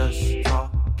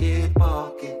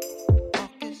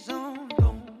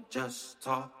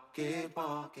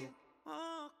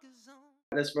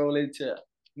Let's roll into it.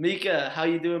 Mika, how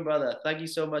you doing, brother? Thank you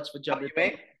so much for How are jumping you, on.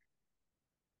 mate?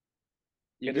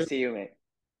 You Good to good? see you, mate.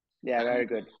 Yeah, very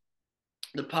good.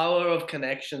 The power of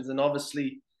connections, and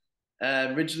obviously,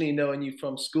 originally knowing you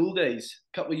from school days,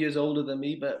 a couple of years older than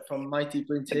me, but from Mighty The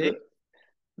Brinte. good,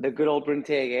 the good old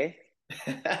Brinteg,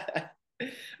 eh?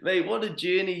 Mate, what a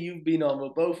journey you've been on.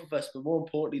 Well, both of us, but more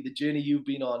importantly, the journey you've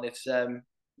been on. It's Yeah,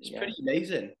 pretty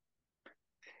amazing.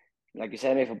 like you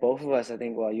said, mate. For both of us, I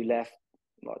think. Well, you left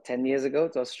 10 years ago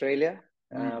to Australia,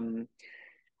 Mm.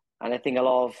 and I think a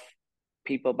lot of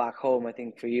people back home, I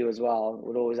think for you as well,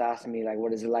 would always ask me like,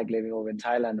 "What is it like living over in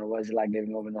Thailand, or what is it like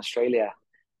living over in Australia?"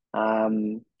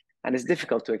 Um, and it's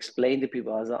difficult to explain to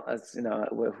people as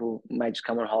who might just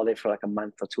come on holiday for like a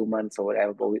month or 2 months or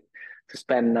whatever. But to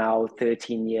spend now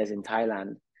 13 years in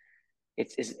Thailand,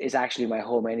 it's actually my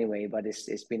home anyway. But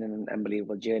it's been an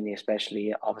unbelievable journey,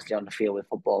 especially obviously on the field with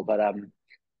football. But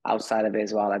outside of it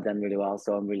as well, I've done really well,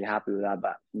 so I'm really happy with that.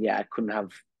 But yeah, I couldn't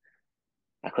have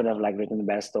like written a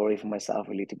better story for myself,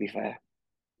 really, to be fair.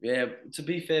 Yeah, to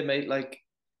be fair, mate, like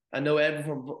I know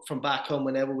everyone from back home,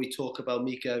 whenever we talk about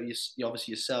Mika, you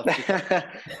obviously yourself, just the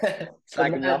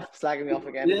man. Slagging me off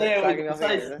again. Is it? Yeah, Slagging me off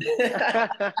again, besides,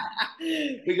 is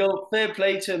it? we go fair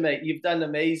play to him, mate. You've done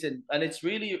amazing, and it's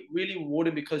really, really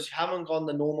rewarding because you haven't gone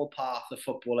the normal path of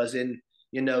football, as in,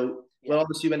 well, Yeah,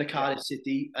 obviously you went to yeah, Cardiff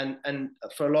City, and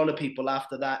for a lot of people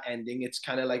after that ending, it's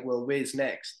kind of like, well, where's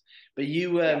next? But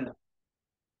you, yeah.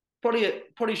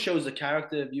 probably shows the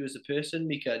character of you as a person,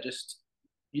 Mika. Just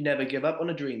you never give up on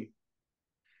a dream.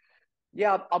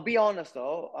 Yeah, I'll be honest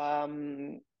though.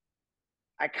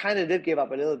 I kind of did give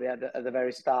up a little bit at the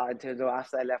very start in terms of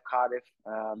after I left Cardiff,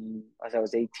 as I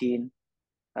was 18.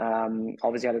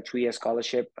 Obviously, I had a 2 year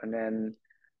scholarship, and then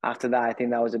after that, I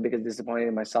think that was the biggest disappointment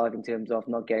in myself in terms of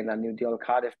not getting that new deal.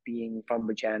 Cardiff being from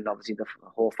Bridgend, obviously the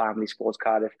whole family sports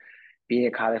Cardiff, being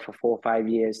at Cardiff for 4 or 5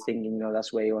 years, thinking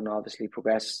that's where you want to obviously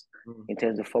progress Mm. in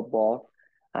terms of football.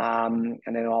 And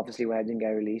then obviously when I didn't get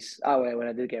released, when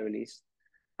I did get released,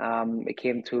 it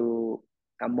came to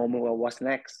a moment where what's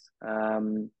next?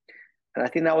 And I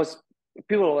think that was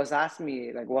people always ask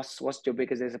me like, what's your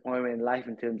biggest disappointment in life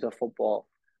in terms of football,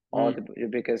 or Mm. your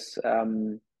biggest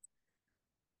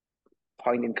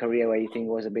point in career where you think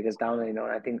was the biggest downer? And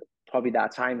I think probably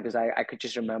that time because I could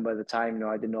just remember the time.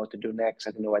 I didn't know what to do next.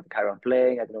 I didn't know whether to carry on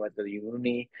playing. I didn't know whether to do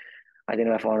uni. I didn't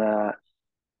know if I want to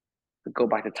go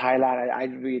back to Thailand. I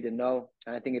really didn't know.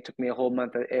 And I think it took me a whole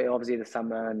month, obviously the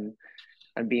summer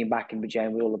and being back in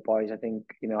Bridgend with all the boys. I think,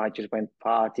 I just went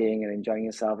partying and enjoying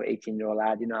yourself, 18-year-old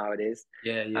lad, you know how it is.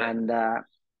 Yeah, yeah. And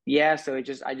yeah, so I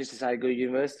just decided to go to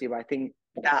university. But I think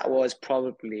that was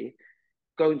probably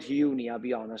going to uni, I'll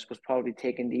be honest, was probably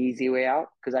taking the easy way out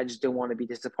because I just didn't want to be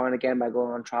disappointed again by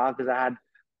going on trial because I had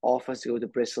offers to go to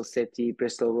Bristol City,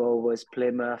 Bristol Rovers,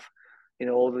 Plymouth,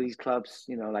 all these clubs,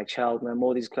 like Cheltenham,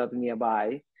 all these clubs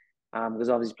nearby. Because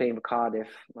obviously playing for Cardiff,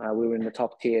 we were in the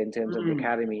top tier in terms of the Mm.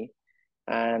 academy,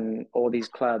 and all these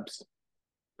clubs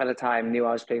at the time knew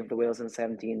I was playing for the Wales and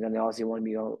 17s, and they obviously wanted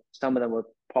me to go. Some of them were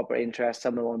proper interest,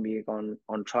 some of them wanted me to go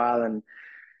on trial, and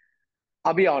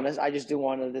I'll be honest, I just didn't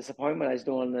want a disappointment. I just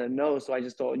don't want to know. So I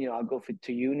just thought, I'll go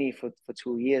to uni for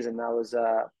 2 years, and that was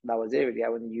it really. I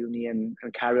went to uni and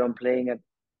carry on playing at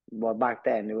well back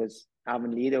then it was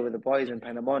having leader with the boys in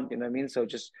Penabont, you know what I mean? So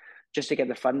just to get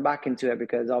the fun back into it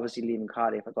because obviously leaving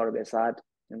Cardiff I got a bit sad.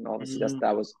 And obviously Mm.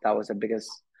 that was the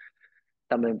biggest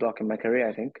stumbling block in my career,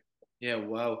 I think. Yeah,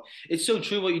 wow. It's so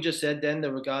true what you just said then, though,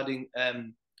 regarding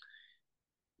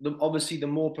obviously the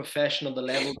more professional the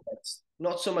level gets.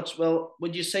 Not so much, well,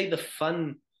 would you say the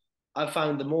fun I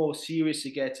found the more serious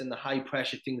it gets and the high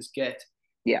pressure things get,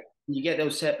 Yeah, you get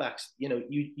those setbacks, you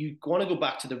want to go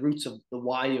back to the roots of the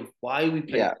why of why we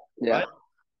play, yeah, yeah, right?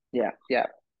 yeah, yeah.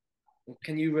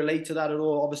 Can you relate to that at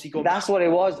all? Obviously, going back. That's what it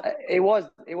was. It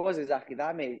was exactly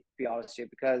that, mate, to be honest with you,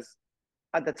 because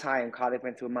at the time Cardiff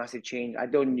went through a massive change. I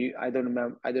don't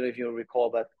remember, I don't know if you recall,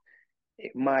 but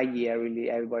my year really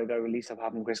everybody got released of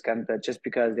having Chris Gunter just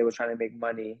because they were trying to make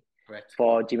money Correct.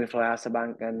 for Jimmy Floyd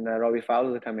Hasselbank and Robbie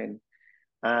Fowler to come in.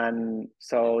 And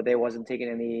so they wasn't taking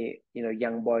any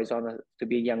young boys on to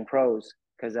be young pros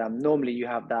because normally you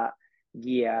have that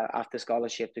year after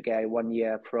scholarship to get a 1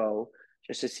 year pro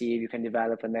just to see if you can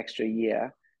develop an extra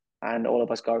year. And all of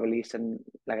us got released, and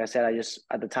like I said, I just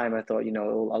at the time I thought a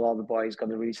lot of the boys got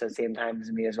released at the same time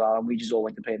as me as well, and we just all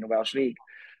went to play in the Welsh League.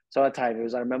 So at the time it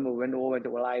was I remember when we all went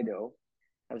to Walido,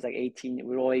 I was like 18.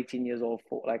 We were all 18 years old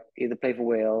for like either play for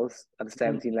Wales at the Mhm.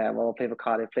 17 level or play for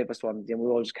Cardiff, play for Swansea, and we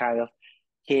all just kind of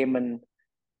came and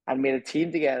and made a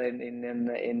team together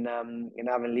in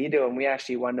Avonlido, and we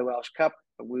actually won the Welsh Cup.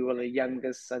 We were the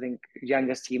youngest, I think,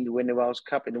 youngest team to win the Welsh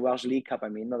Cup, in the Welsh League Cup. I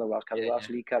mean, not the Welsh Cup, the Yeah, Welsh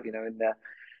League Cup. You know, in the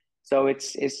so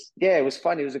it's yeah, it was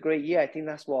fun. It was a great year. I think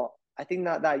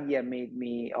that year made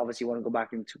me obviously want to go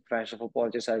back into professional football.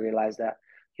 Just I realized that,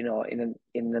 you know,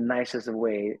 in the nicest of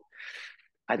way,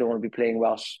 I don't want to be playing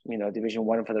Welsh, you know, Division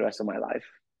One for the rest of my life.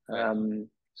 right.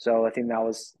 So I think that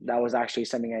was actually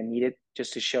something I needed,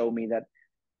 just to show me that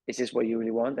is this what you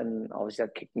really want? And obviously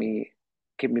that kicked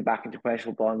me back into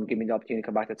professional football and give me the opportunity to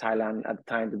come back to Thailand at the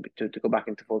time to go back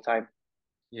into full time.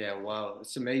 Yeah, wow,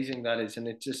 it's amazing that is, and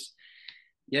it just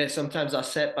yeah, sometimes our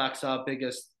setbacks are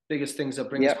biggest things that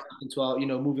bring us Yeah, back into our,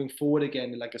 moving forward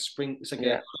again, like a spring. It's like a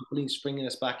yeah, trampoline springing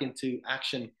us back into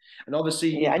action. And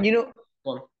obviously, yeah. And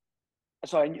on,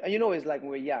 you know, it's like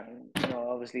when we're young, you know,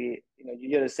 obviously, you know,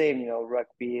 you're the same, you know,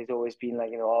 rugby has always been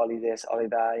like, you know, Ollie this, Ollie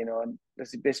that, you know, and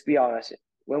let's be honest,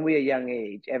 when we're a young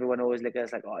age, everyone always look at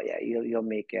us like, oh yeah, you'll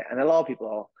make it. And a lot of people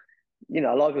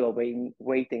are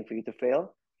waiting for you to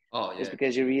fail. oh It's yeah,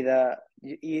 because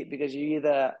because you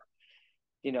either,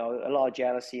 you know, a lot of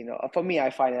jealousy. You know, for me,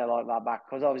 I find a lot of that back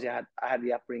because obviously I had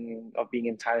the upbringing of being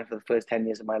in Thailand for the first 10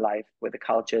 years of my life, where the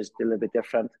culture is a little bit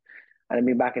different, and I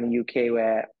mean back in the UK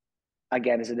where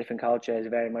again it's a different culture. It's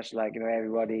very much like, you know,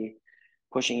 everybody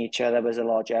pushing each other. There's a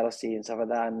lot of jealousy and stuff like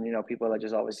that, and you know, people are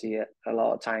just obviously a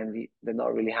lot of time they're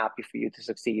not really happy for you to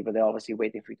succeed, but they're obviously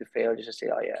waiting for you to fail just to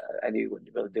say, oh yeah, I knew you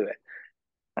wouldn't be able to do it.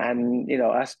 And, you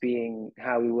know, us being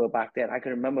how we were back then, I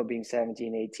can remember being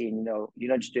 17, 18, you know,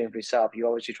 you're not just doing it for yourself, you're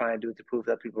obviously trying to do it to prove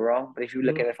that people are wrong. But if you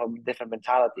look mm, at it from a different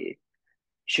mentality, you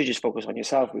should just focus on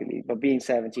yourself, really. But being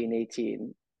 17,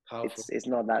 18, powerful. it's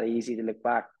not that easy to look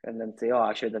back and then say, oh,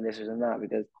 I should have done this or that,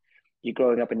 because you're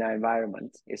growing up in that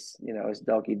environment. It's, you know, it's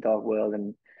dog eat dog world.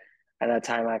 And at the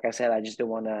time, like I said, I just don't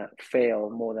want to fail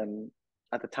more than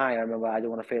at the time. I remember I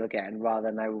don't want to fail again rather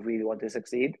than I really want to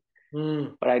succeed.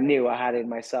 Mm, But I knew I had it in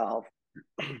myself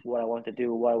what I want to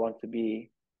do, what I want to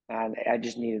be. And I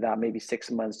just needed that maybe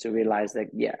 6 months to realize that,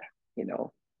 yeah, you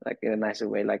know, like in a nicer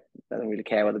way, like I don't really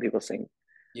care what the people think.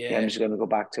 Yeah, I'm yeah, just going to go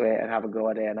back to it and have a go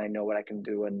at it. And I know what I can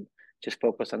do and just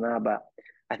focus on that. But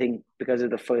I think because of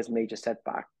the first major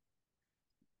setback,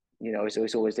 you know,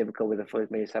 it's always difficult with the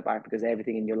first major setback because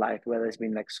everything in your life, whether it's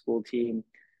been like school team,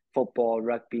 football,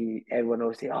 rugby, everyone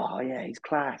always say, oh, yeah, he's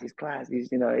class.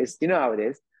 He's, you know, you know how it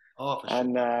is. oh for sure.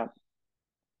 And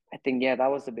I think, yeah, that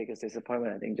was the biggest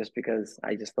disappointment. I think just because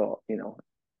I just thought, you know,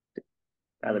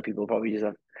 Mm. other people probably just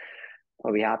have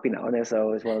probably happy now, and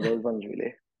so it's one of those ones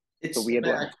really. It's a It's weird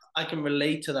man, one. I can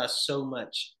relate to that so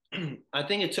much. I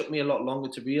think it took me a lot longer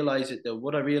to realize it though.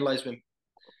 What I realized when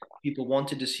people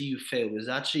wanted to see you fail was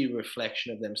actually a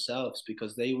reflection of themselves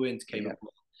because they weren't Yeah,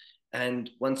 capable. And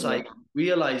once yeah, I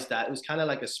realized that, it was kind of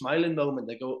like a smiling moment.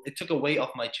 It took a weight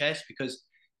off my chest because,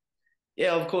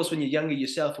 yeah, of course, when you're younger, your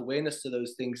self awareness to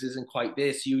those things isn't quite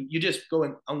there. So you just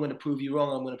going, I'm going to prove you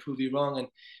wrong. I'm going to prove you wrong. And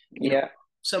yeah,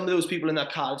 some of those people in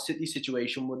that Cardiff City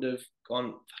situation would have gone,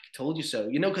 "I told you so,"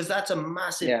 because that's a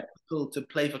massive yeah, pickle to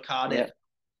play for Cardiff.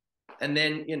 yeah, And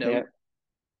then, yeah,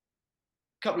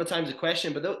 couple of times a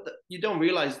question, but you don't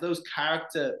realize those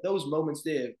moments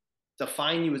there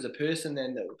define you as a person.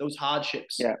 Then those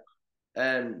hardships yeah.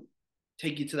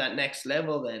 take you to that next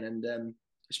level. Then, and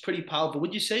it's pretty powerful.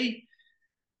 Would you say,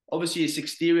 obviously, it's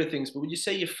exterior things, but would you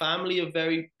say your family are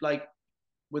very like,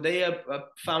 were they a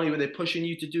family where they're pushing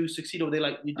you to do succeed, or were they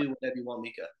like you do whatever you want,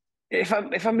 Mika? If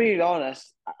I'm really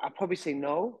honest, I'd probably say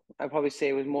no. I'd probably say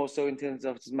it was more so in terms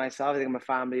of just myself. I think my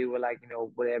family were like, you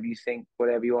know, whatever you think,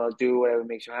 whatever you want to do, whatever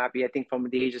makes you happy. I think from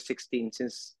the age of 16,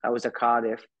 since I was at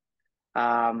Cardiff, you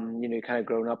know, you kind of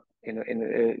grown up,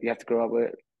 you have to grow up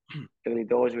with early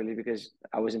doors really because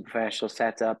I was in professional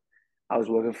setup. I was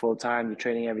working full time. You're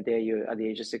training every day. You're at the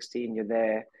age of 16. You're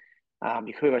there.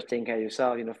 You're pretty much taking care of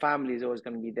yourself. You know, family is always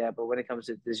going to be there. But when it comes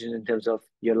to decisions in terms of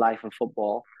your life and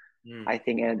football, Mm. I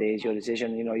think end of the day is your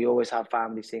decision. You know, you always have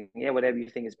family saying, yeah, whatever you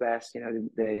think is best. You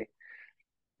know,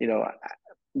 you know,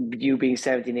 you being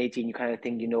 17, 18, you kind of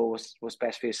think you know what's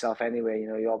best for yourself anyway. You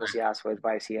know, you obviously ask for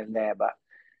advice here and there, but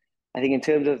I think in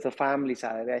terms of the family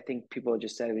side, I think people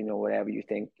just said, you know, whatever you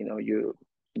think, you know,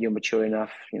 you're mature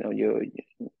enough. You know,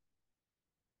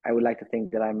 I would like to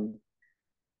think that I'm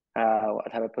a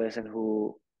type of person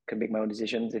who can make my own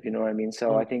decisions, if you know what I mean.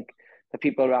 So Mm. I think the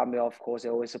people around me, of course, they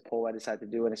always support what I decide to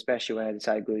do, and especially when I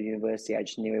decided to go to university, I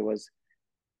just knew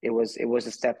it was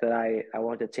a step that I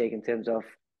wanted to take in terms of,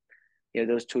 you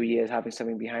know, those 2 years having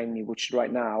something behind me, which Mm.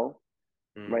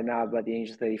 right now, by the age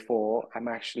of 34, I'm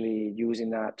actually using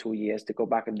that 2 years to go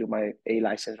back and do my A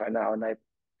license right now. And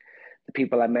the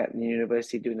people I met in the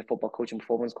university doing the football coaching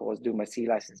performance course, doing my C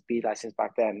license, B license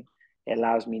back then, it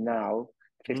allows me now,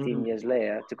 15 Mm, years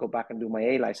later, to go back and do my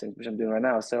A license, which I'm doing right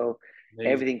now. So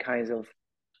amazing. everything kind of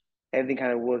everything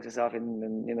kind of works itself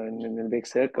in a big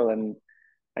circle. And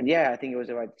yeah, I think it was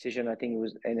the right decision. I think it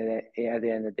was at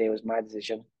the end of the day, it was my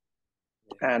decision.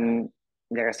 And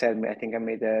like I said, I think I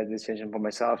made the decision for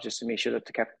myself just to make sure that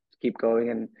to keep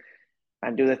going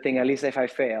and do the thing. At least if I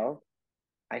fail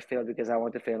because I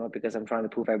want to fail, not because I'm trying to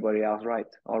prove everybody else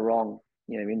right or wrong.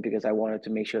 You know what I mean? Because I wanted to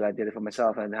make sure that I did it for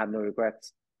myself and have no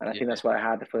regrets. And I Yeah. think that's what I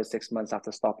had the first 6 months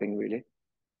after stopping, really.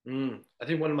 I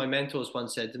think one of my mentors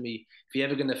once said to me, if you're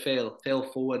ever going to fail, fail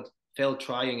forward, fail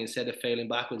trying instead of failing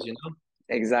backwards, you know?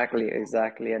 Exactly,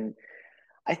 exactly. And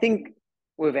I think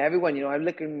with everyone, I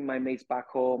look at my mates back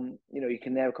home, you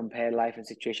can never compare life and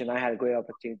situation. I had a great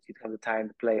opportunity to come to Thailand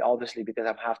to play, obviously because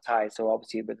I'm half Thai. So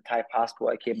obviously with the Thai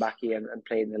passport, I came back here and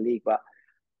played in the league. But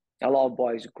a lot of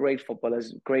boys, great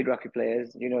footballers, great rugby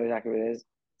players, you know exactly what it is. Mm,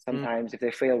 Sometimes if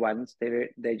they fail once,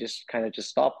 they just kind of just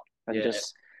stop and yeah.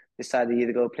 just decide to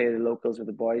either go play the locals with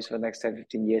the boys for the next 10,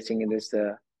 15 years, thinking it's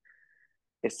the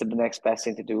next best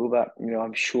thing to do. But,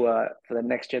 I'm sure for the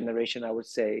next generation, I would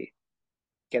say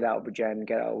get out of Bridgend,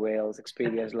 get out of Wales,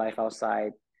 experience life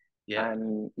outside. Yeah.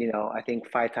 And, I think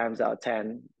 5 times out of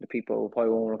 10, the people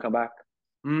probably won't want to come back.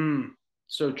 Mm,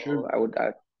 so So true. I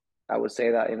would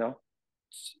say that.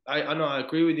 I know I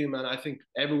agree with you, man. I think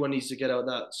everyone needs to get out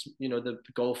that the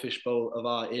goldfish bowl of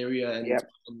our area Yep,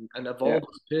 and evolve yep,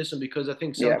 as a person because I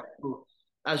think some yep, people,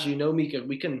 as you know, Mika,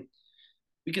 we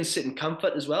can sit in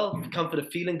comfort as well, comfort of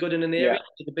feeling good in an area, yeah,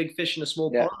 like a big fish in a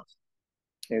small yeah, pond.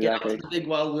 Get out to exactly. the big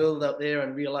wild world out there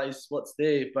and realize what's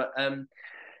there. But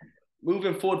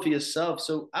moving forward for yourself,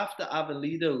 so after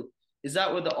Avalido, is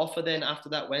that where the offer then after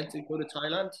that went to go to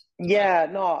Thailand to play? Yeah,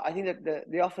 no, I think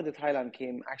that the offer to Thailand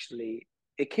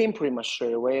it came pretty much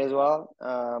straight away as well,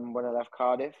 when I left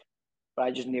Cardiff. But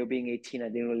I just knew being 18, I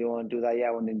didn't really want to do that. Yeah,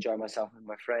 I wanted to enjoy myself with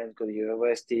my friends, go to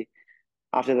university.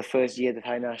 After the first year, the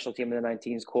Thai national team in the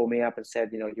 19s called me up and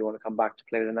said, do you want to come back to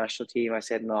play with the national team? I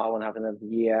said, no, I want to have another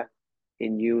year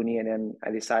in uni. And then I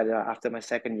decided after my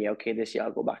second year, okay, this year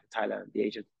I'll go back to Thailand at the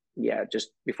age of, yeah,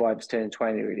 just before I was turning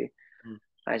 20, really. Mm.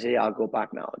 I said, yeah, I'll go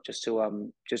back now just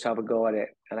have a go at it.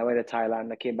 And I went to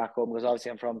Thailand. I came back home because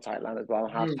obviously I'm from Thailand as well.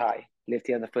 I'm half Mm. Thai. Lived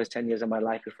here the first 10 years of my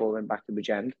life before I went back to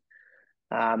Bridgend.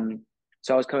 Um,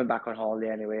 so I was coming back on holiday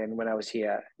anyway. And when I was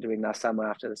here during that summer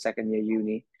after the second year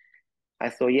uni, I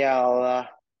thought, yeah,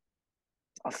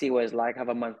 I'll see what it's like. Have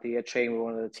a month here, train with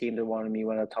one of the teams that wanted me,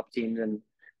 one of the top teams, and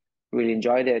really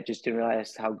enjoyed it. Just didn't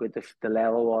realize how good the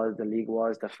level was, the league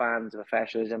was, the fans, the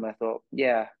professionalism. I thought,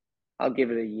 yeah, I'll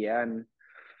give it a year. And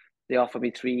they offered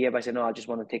me 3 years, but I said, no, I just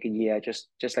want to take a year. Just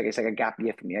like it's like a gap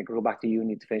year for me. I could go back to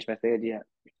uni to finish my third year.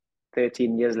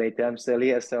 13 years later, I'm still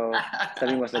here. So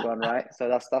something must have gone right. So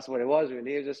that's what it was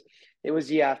really. It was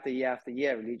year after year after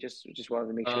year, really. Just wanted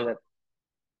to make sure Uh, that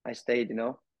I stayed.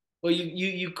 well,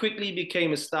 you quickly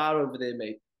became a star over there,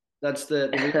 mate. That's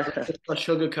the reason. Let's not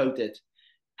sugarcoat it.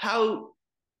 How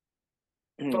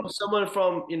from someone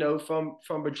from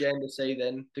from Virginia, say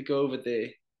then to go over there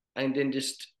and then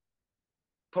just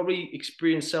probably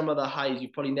experience some of the highs you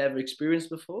probably never experienced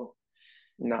before.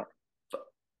 No.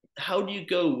 How do you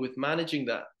go with managing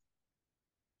that?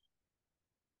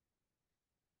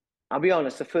 I'll be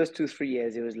honest, the first 2, 3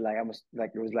 years, it was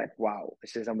like, wow,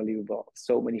 this is unbelievable.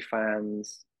 So many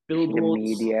fans, the Billboards.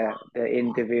 media, the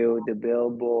interview, the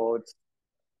billboards.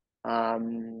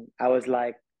 I was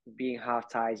like being half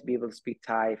Thai, be able to speak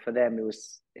Thai. For them, it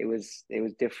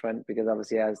was different because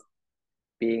obviously as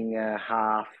being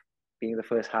being the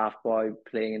first half boy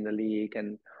playing in the league,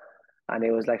 and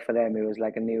it was like for them, it was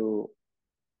like a new,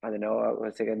 I don't know, it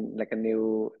was like a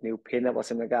new pin up or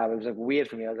something like that. It was like weird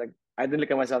for me. I was like, I didn't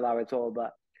look at myself that way at all,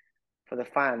 but for the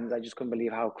fans, I just couldn't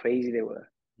believe how crazy they were.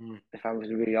 Mm. If I was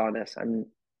really honest, and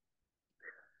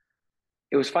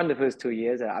it was fun the first 2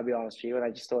 years. I'll be honest with you, and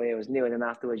I just thought it was new. And then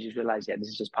afterwards, you just realize, yeah, this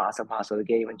is just part and parcel of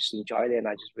the game, and just enjoyed it. And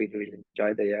I just really, really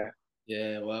enjoyed it. Yeah,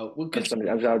 Yeah, well, that's when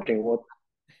I was out drinking water.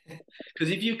 because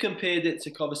if you compared it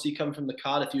to obviously come from the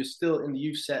Cardiff, you're still in the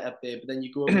youth setup there, but then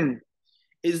you go over.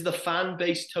 Is the fan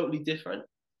base totally different?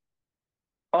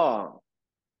 Oh,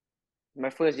 my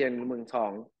first year in มือง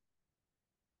Tong,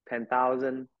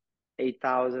 10,000,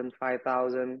 8,000,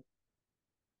 5,000.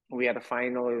 We had a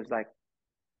final. It was like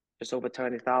just over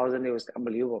 20,000. It was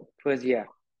unbelievable. First year,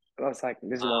 I was like,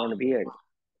 this is what I want to be in.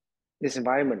 This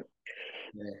environment.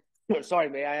 Yeah. Sorry,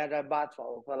 mate. I had a bath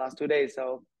for the last 2 days,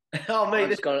 so Oh, I mate.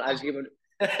 just gonna I just give it.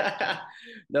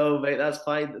 No, mate, that's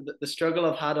fine. The struggle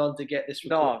I've had on to get this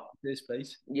recorded No, in this place.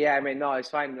 yeah, I mean, no, it's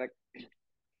fine. Like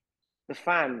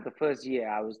the first year,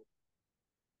 I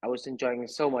was enjoying it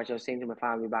so much. I was saying to my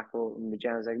family back home in the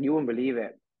gym, I was like, you wouldn't believe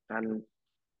it. And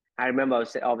I remember I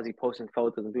was obviously posting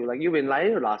photos and people were like, you've been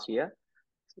lying last year.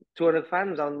 200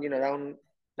 fans on,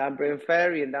 down Brain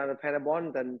Ferry and down the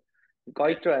Penabont and Yeah.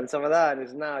 Goitra and some of that. And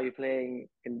it's now you're playing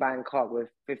in Bangkok with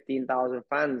 15,000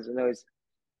 fans.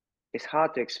 It's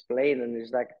hard to explain. And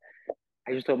it's like,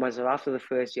 I just told myself after the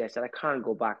first year, I said, I can't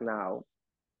go back now.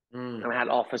 Mm. And I had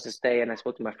offers to stay. And I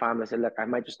spoke to my family. I said, look, I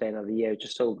might just stay another year. It's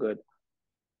just so good.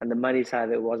 And the money side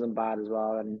of it wasn't bad as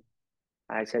well. And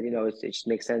I said, it just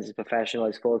makes sense. It's professional,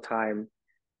 it's full time.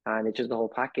 And it's just the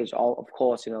whole package. All, of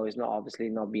course, it's not obviously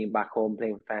not being back home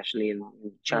playing professionally in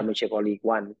Mm. Championship or League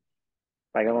One.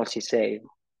 But I can honestly say,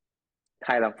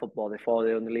 Thailand football, they follow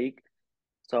their own league.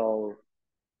 So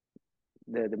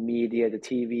the media, the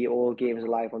TV, all games are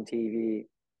live on TV.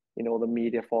 The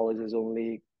media follows its own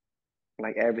league.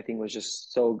 Like everything was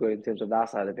just so good in terms of that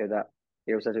side of it that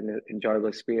it was such an enjoyable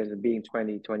experience. And being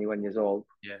 20, 21 years old,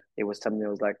 Yeah. it was something that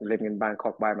was like living in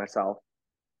Bangkok by myself.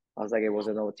 I was like, it was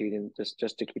an opportunity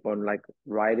just to keep on like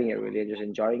riding it really and just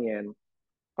enjoying it. And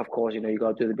of course, you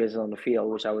got to do the business on the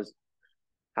field, which I was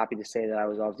happy to say that I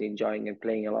was obviously enjoying and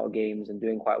playing a lot of games and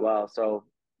doing quite well. So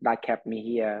that kept me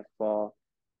here for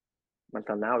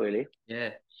until now, really. Yeah.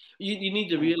 You need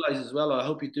to realize as well, or I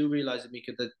hope you do realize it,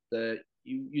 Mika, that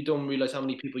you don't realize how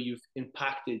many people you've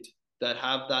impacted that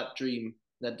have that dream,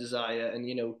 that desire, and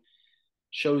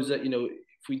shows that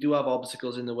if we do have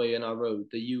obstacles in the way in our road,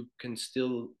 that you can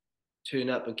still turn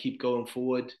up and keep going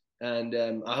forward. And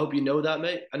I hope you know that,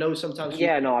 mate. I know sometimes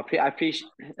Yeah, no, I appreciate,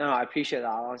 no, I appreciate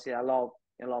that. Honestly, a lot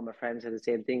of my friends said the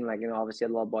same thing. Like, obviously, a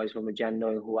lot of boys from the gen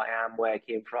knowing who I am, where I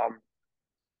came from,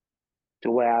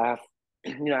 to where I have,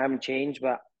 I haven't changed.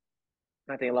 But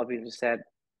I think a lot of people said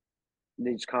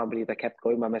they just can't believe I kept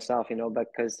going by myself.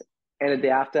 Because and the day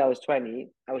after I was 20,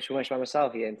 I was pretty much by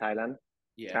myself here in Thailand.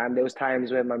 yeah, And there was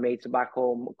times when my mates are back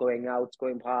home, going out,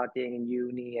 going partying in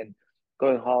uni, and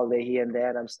going holiday here and there.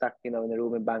 And I'm stuck, in the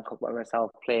room in Bangkok by myself,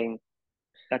 playing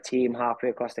a team halfway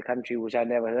across the country, which I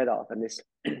never heard of. And it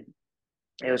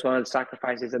yeah, was one of the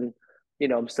sacrifices, and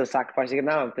I'm still sacrificing it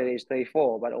now. I'm 30,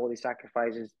 34, but all these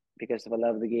sacrifices because of a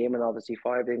love of the game and obviously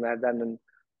for everything that I've done. And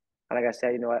like I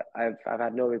said, I've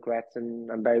had no regrets,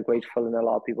 and I'm very grateful. And a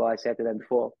lot of people, I said to them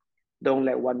before, don't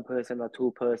let one person or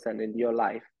two-person in your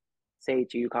life say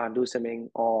to you can't do something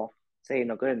or say you're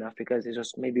not good enough, because it's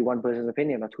just maybe one person's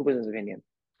opinion or two person's opinion.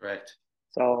 correct.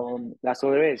 So that's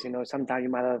all it is. Sometimes you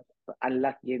might have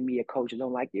unlucky and be a coach who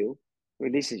don't like you,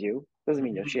 releases you, doesn't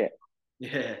mean you're shit.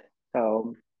 Yeah,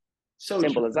 So so true.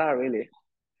 simple as that, really.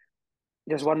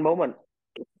 Just one moment.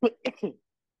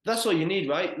 That's all you need,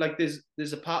 right? Like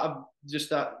there's a part of just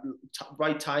that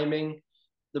right timing,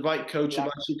 the right coach Luck.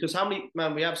 about you. Because how many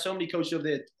man we have so many coaches over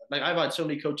there. Like I've had so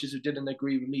many coaches who didn't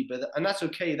agree with me, but and that's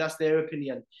okay. That's their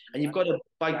opinion, and you've got to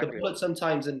bite the Exactly. bullet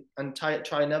sometimes and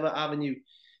try another avenue.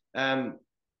 Um,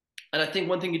 and I think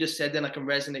one thing you just said then I can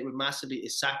resonate with massively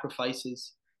is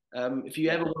sacrifices. If you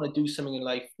Yeah. ever want to do something in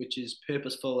life which is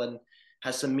purposeful and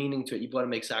has some meaning to it, you've got to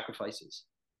make sacrifices.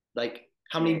 Like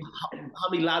Mate. how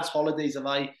many lads' holidays have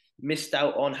I missed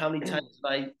out on? How many times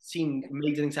have I seen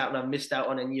amazing things happen I've missed out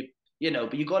on? And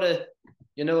but you gotta,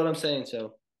 you know what I'm saying?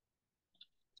 So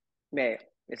Mate,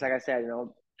 it's like I said,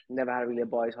 never had really a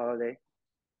boys' holiday.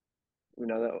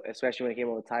 Especially when I came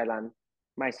over to Thailand.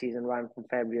 My season ran from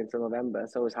February until November,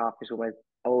 so it was halfway through my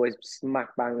always smack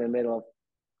bang in the middle of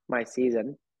my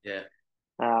season. yeah,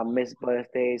 Missed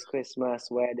birthdays, Christmas,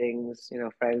 weddings,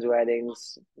 friends'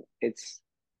 weddings. It's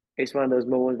it's one of those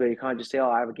moments where you can't just say, "Oh,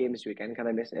 I have a game this weekend. Can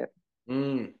I miss it?"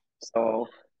 mm, So,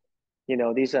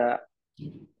 these are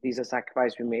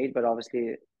sacrifices we made, but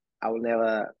obviously, I will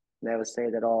never say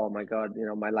that. Oh my God,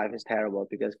 my life is terrible,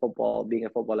 because football, being a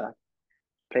footballer,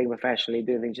 playing professionally,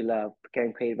 doing things you love,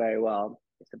 getting paid very well,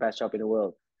 it's the best job in the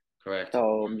world. correct.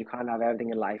 So you can't have everything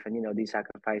in life, and these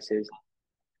sacrifices,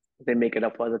 they make it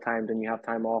up for other times when you have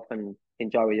time off and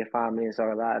enjoy with your family and stuff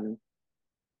like that. And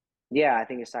yeah, I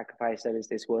think a sacrifice that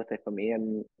is worth it for me.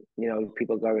 And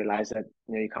people gotta realize that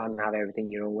you can't have everything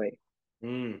your own way.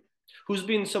 Mm. Who's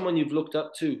been someone you've looked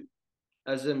up to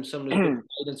as someone who's been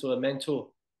guidance or a mentor,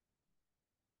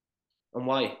 and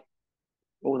why?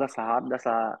 Oh,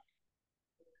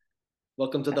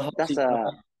 Welcome to the hot that's seat.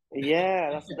 a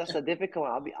yeah, that's a difficult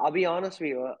one. I'll be honest with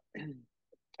you.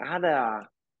 I had a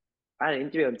I had an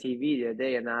interview on TV the other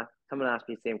day, and someone asked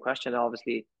me the same question.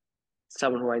 Obviously,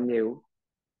 someone who I knew,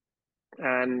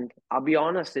 and I'll be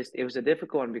honest, it was a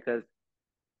difficult one because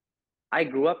I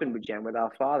grew up in Bridgend with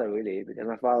our father, really, because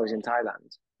my father was in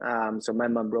Thailand. So my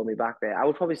mum brought me back there. I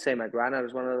would probably say my granddad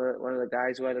was one of the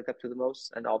guys who I looked up to the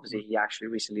most, and obviously he actually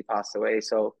recently passed away.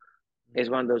 So it's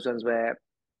one of those ones where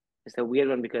it's a weird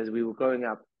one because we were growing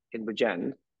up in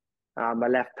Bridgend. I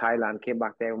left Thailand, came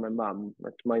back there with my mum,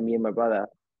 me and my brother,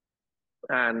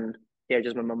 and yeah,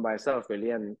 just my mum by herself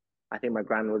really. And I think my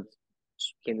grand would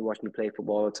came to watch me play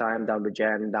football all the time down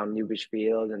Bridgend, down Newbridge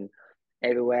Field, and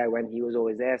everywhere I went, he was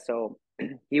always there. So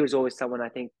he was always someone I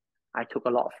think I took a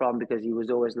lot from because he was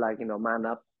always like, man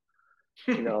up,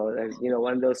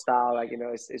 one of those style, like,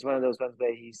 it's one of those ones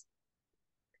where he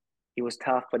was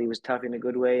tough, but he was tough in a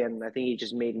good way. And I think he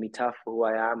just made me tough for who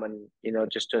I am and,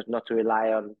 just to not to rely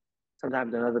on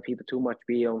sometimes on other people too much,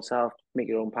 be your own self, make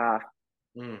your own path.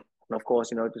 Mm. And of course,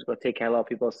 just got to take care of a lot of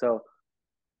people. So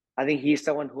I think he's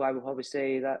someone who I would probably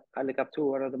say that I look up to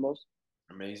one of the most.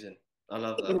 Amazing. I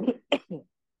love that.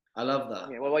 I love that.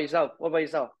 Yeah. What about yourself? What about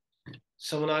yourself?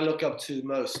 Someone I look up to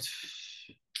most.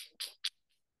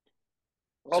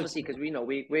 So Obviously, because we know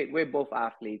we're both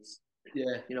athletes.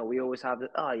 yeah, We always have the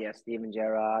oh yeah, Steven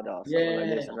Gerrard or someone like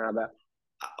yeah. this and that.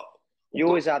 You Go-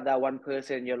 always have that one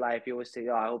person in your life. You always say,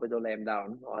 "Oh, I hope I don't let him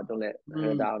down, or I don't let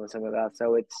her Mm. down," or something like that.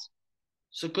 So it's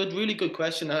So good, really good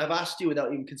question. And I've asked you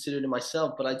without even considering it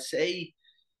myself, but I'd say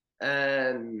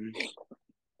um,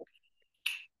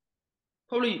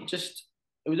 probably just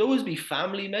it would always be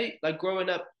family, mate. Like growing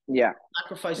up, yeah,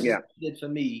 sacrifices yeah, it did for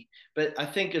me. But I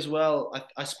think as well,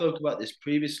 I spoke about this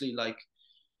previously. Like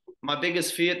my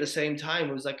biggest fear at the same time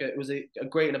was like it was a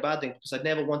great and a bad thing because I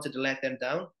never wanted to let them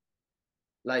down.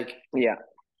 Like yeah,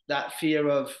 that fear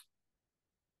of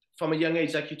from a young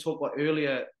age, like you talked about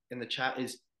earlier in the chat,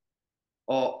 is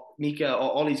or Mika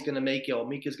or Ollie's gonna make it or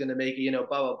Mika's gonna make it,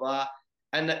 blah blah blah.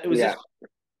 And yeah,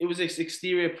 it was this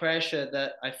exterior pressure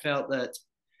that I felt that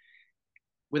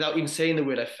without even saying the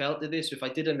word, I felt this. So if I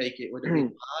didn't make it, it would have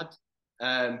been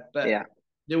hard. But yeah,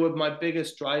 they were my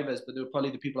biggest drivers, but they were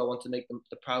probably the people I want to make them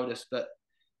the proudest. But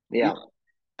yeah,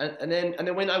 yeah, and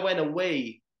then when I went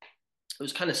away, it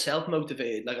was kind of self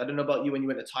motivated. Like I don't know about you when you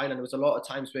went to Thailand, there was a lot of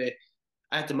times where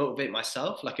I had to motivate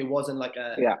myself. Like it wasn't like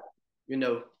yeah, you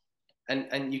know,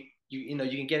 and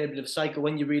you can get a bit of a cycle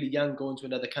when you're really young going to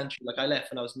another country. Like I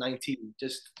left when I was 19.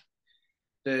 Just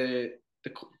the,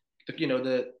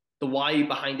 the why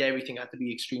behind everything had to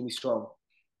be extremely strong.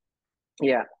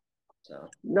 yeah. So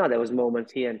No, there was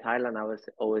moments here in Thailand. I was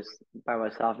always by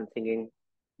myself and thinking,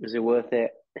 is it worth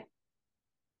it?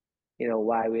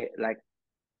 Why we like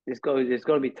there's going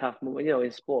to be tough moments.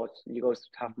 In sports, you go through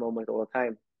tough moments all the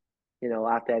time.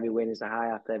 After every win is a high,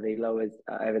 after every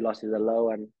loss is a low,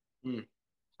 and mm,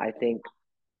 I think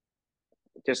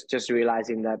just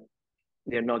realizing that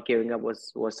not giving up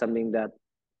was something that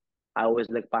I always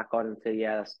look back on and say,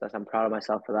 yeah, that's I'm proud of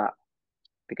myself for that.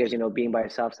 Because being by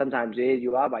yourself, sometimes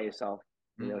you are by yourself.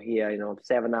 mm, Here,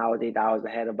 7 hours, 8 hours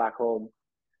ahead of back home.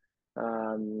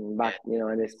 yeah, Back,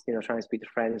 and it's trying to speak to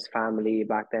friends, family.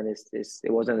 Back then,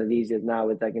 it wasn't as easy as now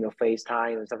with like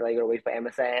FaceTime and stuff like that. You gotta wait for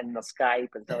MSN or Skype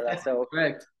and stuff like that. So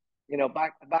correct.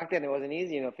 back then it wasn't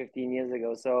easy. 15 years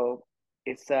ago. So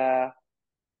it's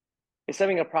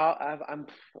something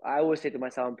I always say to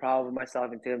myself, I'm proud of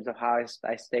myself in terms of how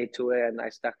I stayed to it and I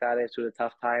stuck at it through the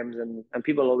tough times. And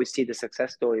people always see the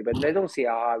success story, but they don't see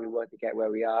how hard we worked to get where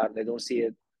we are. They don't see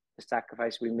it, the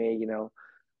sacrifice we made,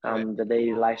 Correct. the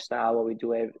daily lifestyle, what we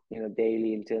do,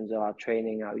 daily in terms of our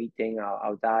training, our eating,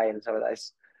 our diet, and stuff like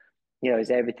that. It's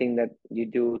everything that you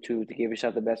do to give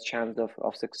yourself the best chance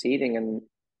of succeeding. And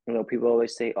people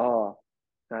always say, "Oh,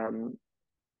 um,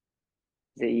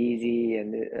 is it easy?"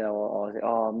 And or say,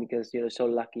 "Oh, because you're so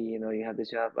lucky, you have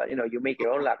this, you have." But you make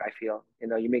your own luck. I feel,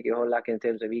 you make your own luck in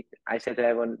terms of eat. I said to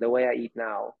everyone, the way I eat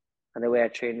now and the way I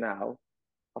train now,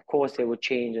 of course, it would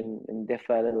change and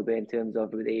differ a little bit in terms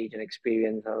of with age and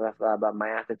experience and stuff like that. But my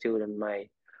attitude and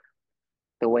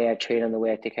the way I train and the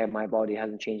way I take care of my body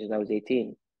hasn't changed since I was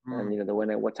 18. Mm.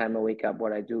 And what time I wake up,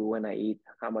 what I do, when I eat,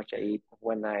 how much I eat,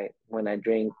 when I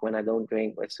drink, when I don't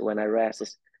drink, when I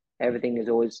rest, everything is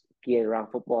always geared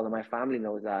around football, and my family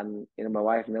knows that, and my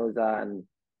wife knows that, and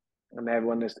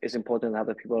everyone is. It's important to have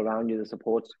the people around you that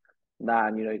supports that,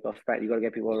 and you got to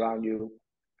get people around you,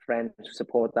 friends to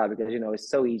support that, because it's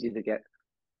so easy to get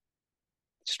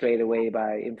straight away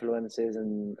by influences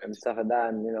and stuff like that.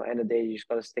 And end of the day, you just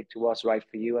got to stick to what's right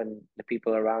for you and the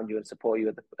people around you and support you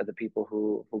are the people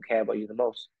who care about you the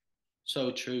most.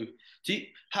 So true.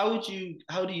 How do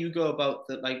you go about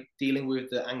like dealing with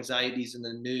the anxieties and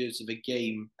the nerves of a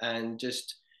game and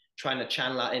just trying to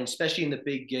channel that in, especially in the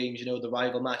big games, the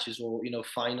rival matches or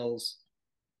finals?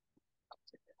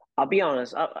 I'll be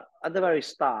honest. At the very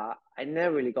start, I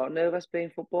never really got nervous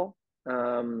playing football.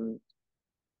 Um,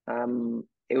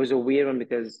 it was a weird one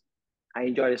because I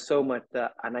enjoyed it so much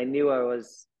that, and I knew I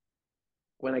was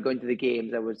when I go into the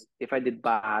games, I was if I did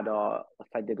bad or if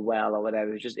I did well or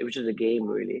whatever, it was just a game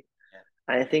really. Yeah.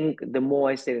 And I think the more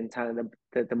I stayed in town,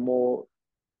 the more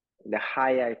the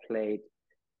higher I played,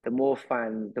 the more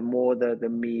fans, the more the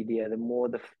media, the more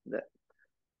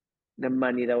the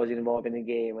money that was involved in the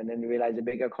game, and then realize the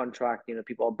bigger contract,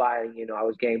 people are buying, I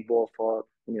was getting bought for,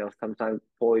 sometimes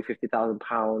 40, 50,000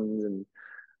 pounds. And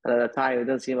at the time, it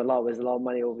doesn't seem a lot, but there's a lot of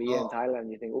money over here in Oh,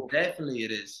 Thailand. You think, oof. definitely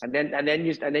it is. And then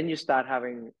you start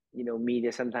having,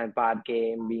 media, sometimes bad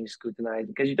game being scrutinized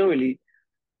because you don't really,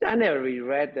 I never really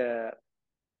read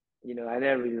I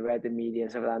never really read the media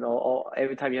and stuff like that. Or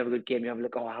every time you have a good game, you have a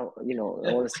look, oh, how, I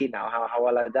want to see now how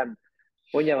well I've done.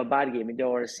 When you have a bad game, you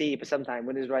don't want to see. But sometimes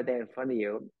when it's right there in front of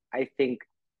you, I think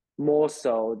more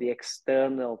so the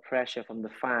external pressure from the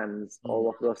fans or Mm,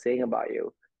 what people are saying about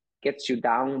you gets you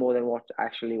down more than what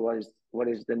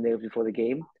is the nerve before the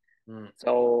game. mm,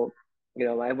 So,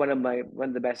 one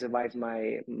of the best advice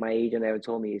my agent ever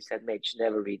told me, he said, mate, just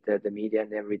never read the media,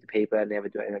 never read the paper, never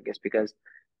do anything like this because,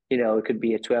 it could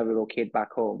be a 12-year-old kid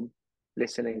back home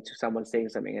listening to someone saying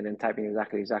something and then typing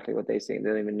exactly what they're saying. They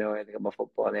don't even know anything about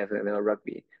football and everything about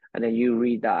rugby. And then you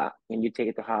read that and you take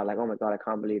it to heart, like, oh my God, I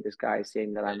can't believe this guy is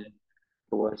saying that I'm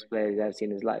the worst player he's ever seen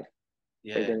in his life.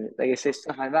 But yeah, then, like I say,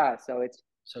 stuff like that. So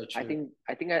so I true.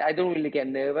 think, I don't really get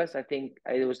nervous. I think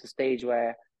it was the stage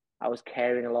where I was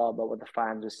caring a lot about what the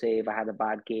fans would say if I had a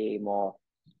bad game or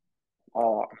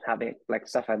having like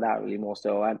stuff like that really more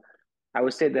so. And I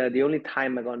would say that the only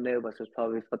time I got nervous was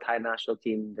probably for Thai national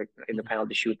team in the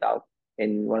penalty shootout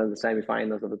in one of the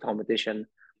semi-finals of the competition.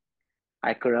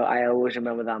 I always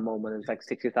remember that moment. It's like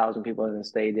 60,000 people in the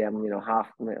stadium,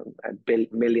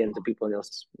 millions of people in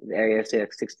the area, say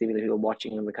like 60 million people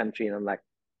watching in the country. And I'm like,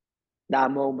 that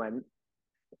moment,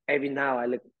 every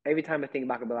time I think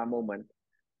back about that moment,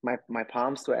 my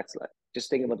palm sweats. Like just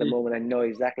thinking about the moment, I know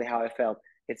exactly how I felt.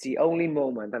 It's the only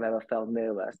moment I've ever felt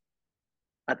nervous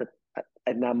at the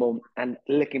at that moment. And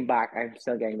looking back, I'm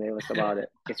still getting nervous about it.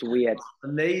 It's weird.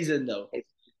 Amazing though.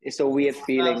 It's a weird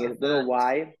feeling. I 60,000 don't know fans.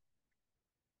 why.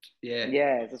 Yeah.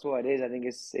 Yeah, that's what it is. I think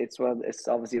it's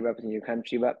obviously representing your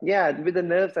country, but yeah, with the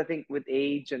nerves, I think with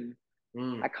age and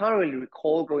Mm, I can't really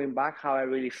recall going back how I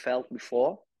really felt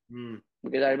before. mm,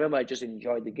 Because I remember I just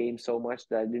enjoyed the game so much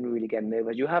that I didn't really get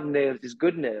nervous. You have nerves, it's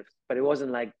good nerves, but it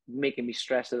wasn't like making me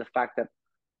stressed at the fact that,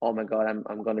 oh my God,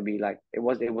 I'm gonna be like it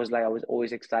was like I was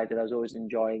always excited, I was always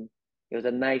enjoying. It was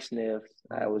a nice nerve,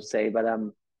 I would mm. say. But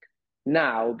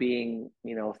now being,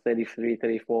 33,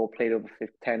 34, played over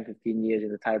 10, 15 years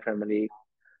in the Thai Premier League,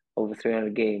 over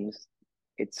 300 games,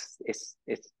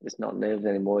 it's not nerves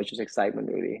anymore. It's just excitement,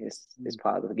 really. It's Mm.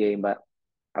 part of the game. But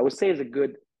I would say it's a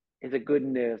good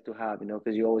nerve to have,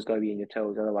 because you always got to be in your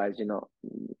toes. Otherwise, you're not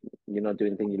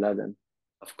doing the thing you love. Then.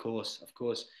 Of course, of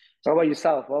course. What about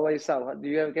yourself? What about yourself? Do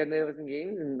you ever get nervous in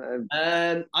games?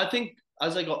 And I think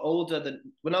as I got older,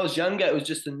 when I was younger, it was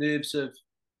just the nerves of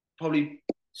probably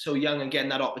so young and getting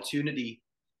that opportunity.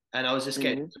 And I was just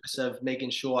getting mhm. nervous of making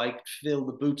sure I could fill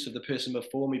the boots of the person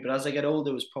before me. But as I get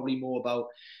older, it was probably more about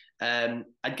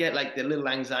I'd get like the little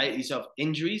anxieties of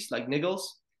injuries, like niggles,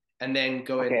 and then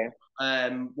going,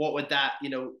 Okay. what would that,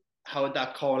 how would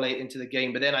that correlate into the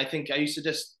game? But then I think I used to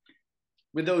just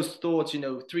with those thoughts,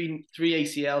 three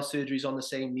ACL surgeries on the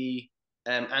same knee,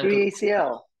 ankle, Three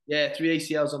ACL. yeah, three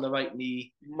ACLs on the right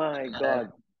knee, My uh,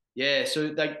 God. yeah,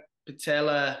 so like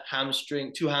patella,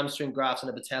 hamstring, two hamstring grafts, and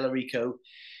a patella rico.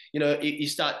 You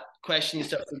start questioning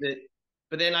stuff a bit.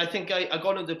 But then I think I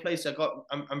got into the place.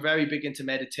 I'm very big into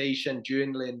meditation,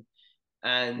 journaling,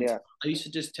 and Yeah. I used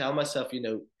to just tell myself, I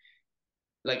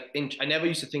never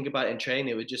used to think about it in training.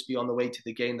 It would just be on the way to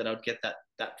the game that I'd get that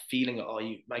feeling of, oh,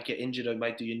 you might get injured or you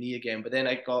might do your knee again. But then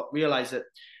I got realized that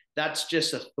that's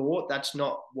just a thought. That's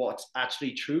not what's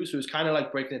actually true. So it was kind of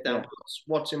like breaking it down. Yeah.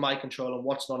 What's in my control and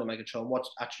what's not in my control, and what's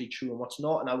actually true and what's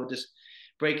not. And I would just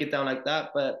break it down like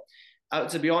that. But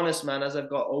to be honest, man, as I've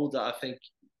got older, I think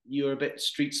you're a bit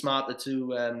street smarter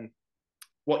to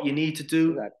what you need to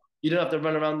do. That. You don't have to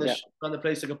run around Yeah. the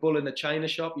place like a bull in a china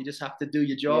shop. You just have to do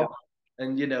your Yeah. job,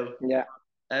 and Yeah.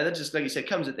 that just like you said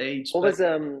comes with age. What But was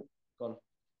gone.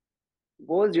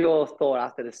 what was your thought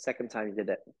after the second time you did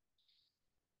it?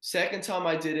 Second time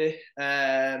I did it,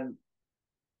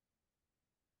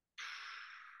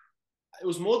 it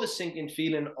was more the sinking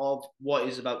feeling of what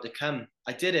is about to come.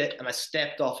 I did it and I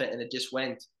stepped off it and it just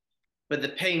went. But the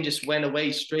pain just went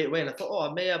away straight away. And I thought, oh,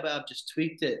 I may have just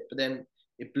tweaked it. But then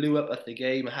it blew up at the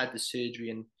game. I had the surgery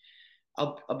and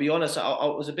I'll be honest, I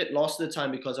was a bit lost at the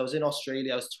time because I was in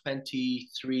Australia. I was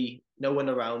 23, no one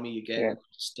around me Yeah, again.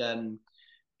 Just a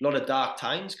lot of dark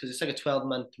times because it's like a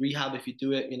 12-month rehab if you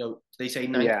do it. You know, they say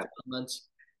 9 to yeah, 12 months.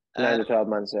 Uh, 9 to 12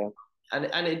 months. Yeah,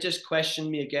 and it just questioned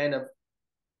me again of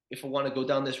if I want to go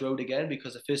down this road again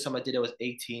because the first time I did it I was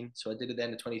 18. So I did it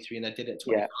then at 23 and I did it at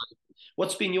yeah. 25.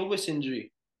 What's been your worst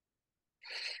injury?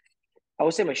 I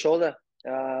would say my shoulder.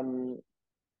 Um,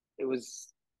 it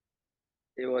was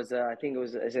I think it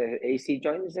was it's a AC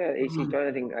joint. Is it AC Mm. joint?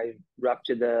 I think I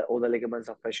ruptured all the ligaments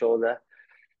of my shoulder,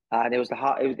 and it was the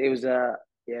heart. It was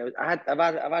yeah. I've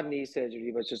had knee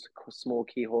surgery, but just a small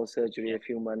keyhole surgery. Yeah. A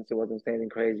few months. It wasn't anything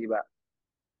crazy, but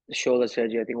the shoulder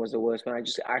surgery I think was the worst one. I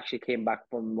just actually came back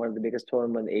from one of the biggest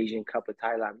tournament, Asian Cup of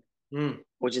Thailand, Mm.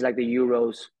 which is like the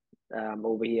Euros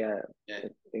over here, Yeah.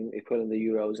 equivalent to the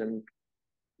Euros, and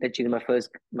literally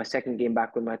my second game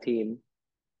back with my team,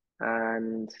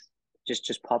 and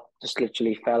just popped, just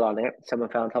literally fell on it. Someone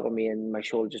fell on top of me, and my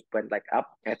shoulder just went like up.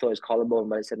 I thought it was collarbone,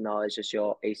 but I said no, it's just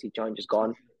your AC joint just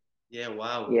gone. Yeah.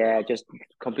 Wow. Yeah, just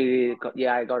completely.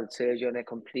 Yeah, I got a surgery on it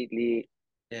completely.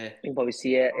 Yeah. You can probably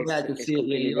see it. Yeah, I can It's see it.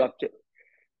 completely Yeah. ruptured.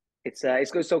 It's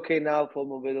okay now for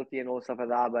mobility and all stuff like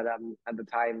that. But at the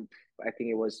time, I think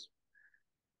it was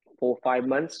 4 or 5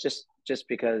 months just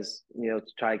because to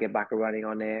try to get back running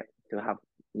on it, to have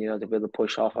to be able to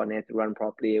push off on it, to run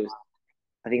properly.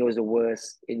 I think it was the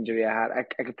worst injury I had.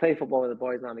 I could play football with the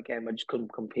boys now and again, but I just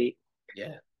couldn't compete.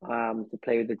 Yeah. To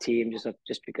play with the team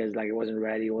just because like it wasn't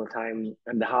ready all the time.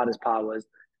 And the hardest part was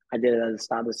I did it at the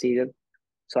start of the season,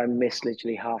 so I missed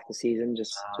literally half the season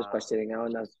just by Ah, sitting out.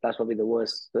 And that's probably the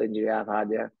worst injury I've had.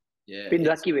 Yeah, yeah. been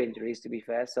lucky with injuries to be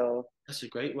fair. So That's a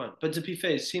great one. But to be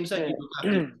fair, it seems like yeah,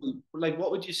 you don't have to. Like, what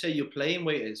would you say your playing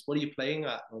weight is? What are you playing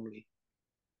at normally?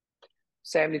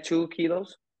 72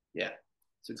 kilos. Yeah,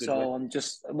 it's a good weight.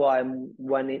 So I'm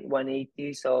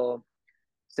 180. So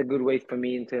it's a good weight for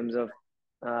me in terms of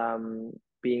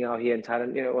being out here in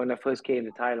Thailand. When I first came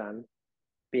to Thailand,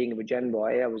 being a gen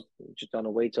boy, I was just on the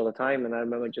weights all the time, and I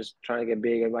remember just trying to get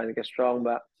big and trying to get strong.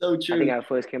 But So I think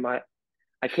true.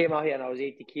 I came out here and I was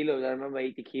 80 kilos. I remember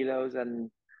 80 kilos, and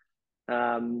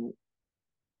um,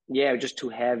 yeah, it was just too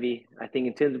heavy. I think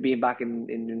in terms of being back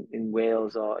in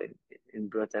Wales or in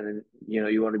Britain, and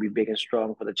you want to be big and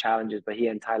strong for the challenges. But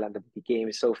here in Thailand, the game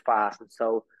is so fast and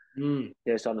so Mm,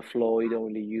 it's on the floor. You don't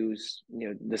really use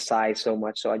the size so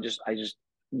much. So I just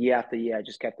year after year, I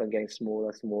just kept on getting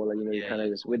smaller, smaller. You yeah, kind yeah,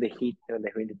 of just with the heat and the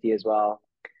humidity as well.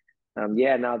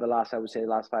 Yeah. Now I would say the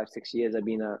last 5 6 years, I've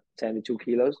been at 72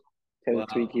 kilos,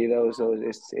 73 wow. kilos. So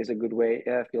it's a good weight.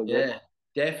 Yeah, I feel good. Yeah,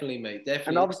 definitely, mate. And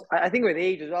Definitely. obviously, I think with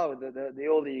age as well, the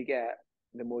older you get,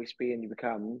 the more experienced you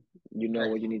become. You know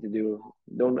what you need to do.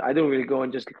 I don't really go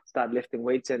and just start lifting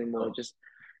weights anymore. Just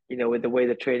with the way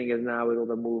the training is now, with all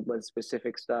the movement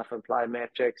specific stuff and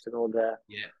plyometrics and all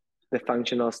Yeah. the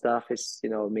functional stuff, it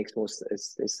makes most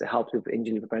it helps with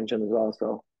injury prevention as well.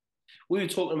 So We were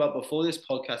talking about before this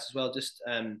podcast as well. Just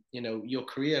your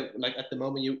career. Like at the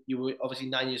moment, you were obviously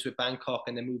 9 years with Bangkok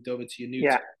and then moved over to your new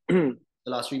yeah, team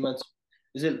the last 3 months.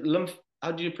 Is it Lump?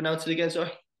 How do you pronounce it again?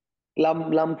 Sorry.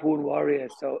 Lampoon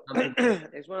Warriors. So Lumpur.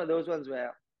 it's one of those ones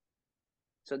where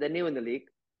they're new in the league.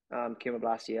 Came up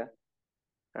last year.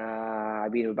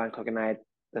 I've been with Bangkok and I had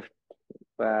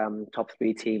the top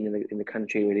three team in the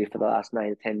country really for the last 9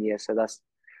 to 10 years. So that's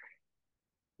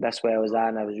where I was at,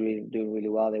 and I was really doing really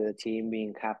well there with the team,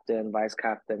 being captain, vice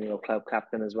captain, club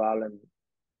captain as well.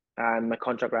 And my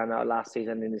contract ran out last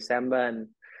season in December,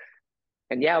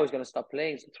 and yeah, I was going to stop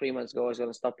playing. So 3 months ago, I was going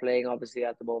to stop playing. Obviously,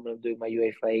 at the moment, I'm doing my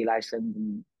UEFA license,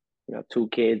 and 2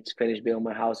 kids, finished building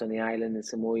my house on the island in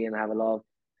Samui, and I have a lot of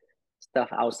stuff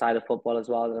outside of football as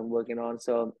well that I'm working on.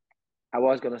 So I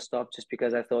was going to stop just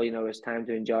because I thought, it's time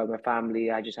to enjoy my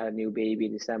family. I just had a new baby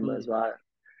in December as Mm. well,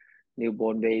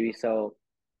 newborn baby. So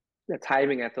the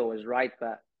timing I thought was right,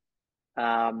 but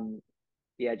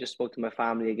yeah, I just spoke to my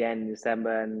family again in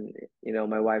December, and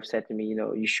my wife said to me,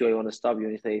 you sure you want to stop? You're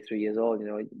only 33 years old,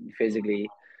 physically,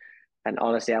 and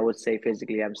honestly, I would say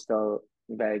physically, I'm still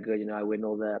very good. I win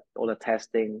all the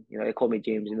testing. They call me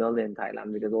James Milner in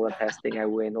Thailand because all the testing I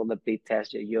win, all the big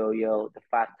tests, your yo-yo, the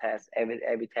fat test,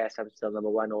 every test, I'm still number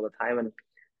one all the time, and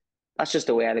that's just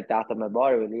the way I looked after my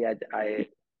body. Really,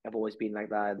 I've always been like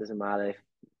that. It doesn't matter if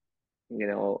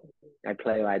I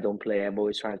play or I don't play. I've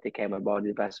always tried to take care of my body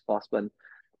the best possible.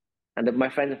 And my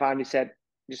friends and family said,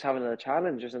 just have another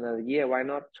challenge, just another year. Why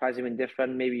not try something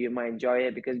different? Maybe you might enjoy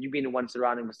it because you've been in one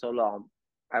surrounding for so long.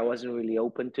 I wasn't really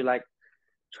open to like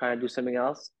trying to do something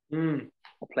else. Mm.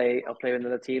 I'll play with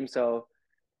another team. So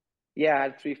yeah, I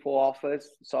had 3 4 offers,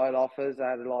 solid offers. I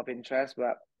had a lot of interest,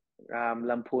 but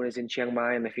Lamphun is in Chiang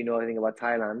Mai, and if you know anything about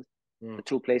Thailand, Mm. the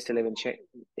two places to live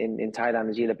in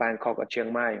Thailand is either Bangkok or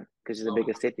Chiang Mai because it's the Oh,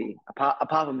 biggest city. Apart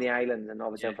from the islands, and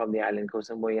obviously yeah. I'm from the island, Koh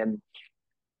Samui,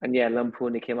 and yeah,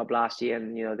 Lamphun, they came up last year,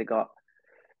 and they got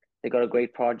a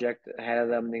great project ahead of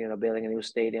them. Building a new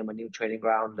stadium, a new training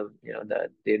ground.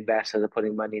 The investors are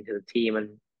putting money into the team,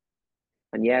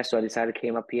 and yeah, so I decided to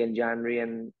came up here in January,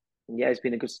 and yeah, it's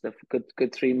been a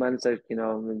good 3 months. I've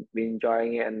been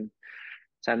enjoying it, and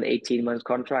signed an 18 months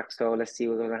contract. So let's see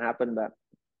what's going to happen, but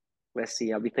let's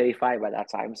see. I'll be 35 by that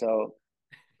time, so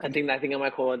I think I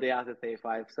might call a day after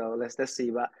 35. So let's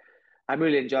see, but I'm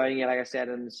really enjoying it. Like I said,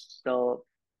 and still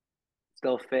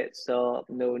fit, still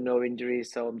no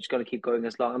injuries. So I'm just going to keep going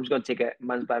as long. I'm just going to take it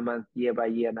month by month, year by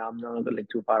year. Now I'm not going to look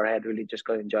too far ahead. Really, just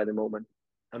going to enjoy the moment.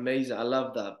 Amazing. I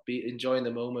love that. Be enjoying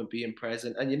the moment, being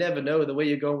present. And you never know the way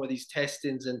you're going with these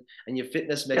testings and your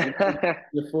fitness measure,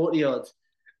 you're 40 odd.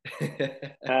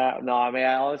 No, I mean,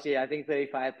 I think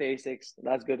 35, 36,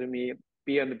 that's good to me.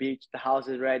 Be on the beach, the house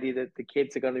is ready, the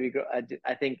kids are going to be good.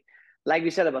 I think, like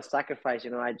you said about sacrifice,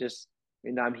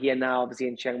 I'm here now, obviously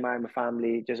in Chiang Mai, my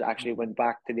family just actually went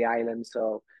back to the island.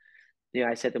 So,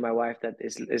 I said to my wife that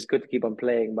it's good to keep on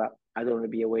playing, but I don't want to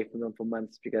be away from them for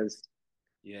months because,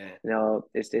 Yeah.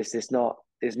 it's not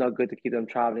good to keep them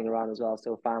traveling around as well.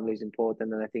 So family is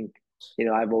important. And I think,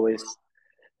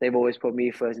 they've always put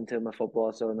me first in terms of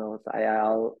football. So no,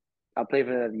 I'll play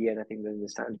for another year, and I think they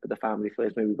understand. Put the family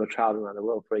first. Maybe go traveling around the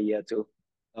world for a year or two.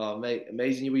 Oh, mate,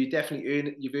 amazing. You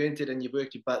definitely you've earned it and you've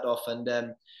worked your butt off. And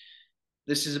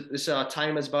this our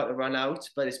time is about to run out,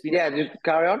 but it's been. Yeah, just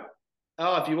carry on.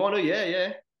 Oh, if you want to, yeah,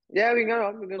 yeah. Yeah, we can go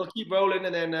on. We We'll can. keep rolling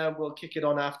and then we'll kick it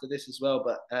on after this as well.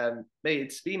 But mate,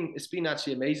 it's been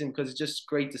actually amazing because it's just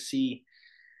great to see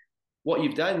what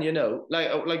you've done.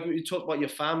 Like you talked about your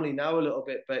family now a little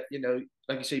bit, but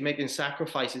like you say, making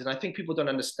sacrifices, and I think people don't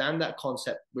understand that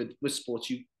concept with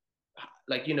sports.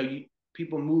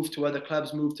 People move to other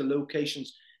clubs, move to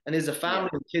locations, and there's a Yeah, family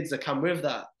and kids that come with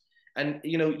that, and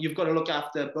you've got to look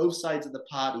after both sides of the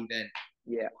party. Then,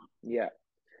 yeah, yeah.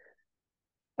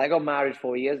 I got married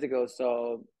 4 years ago,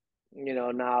 so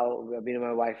now I've been with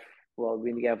my wife. Well,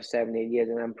 we've been together for 7, 8 years,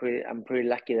 and I'm pretty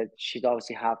lucky that she's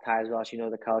obviously half Thai as well. She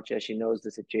knows the culture, she knows the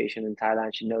situation in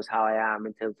Thailand, she knows how I am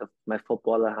in terms of my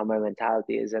football and how my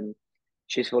mentality is, and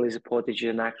she's fully supported. She's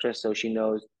an actress, so she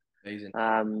knows amazing.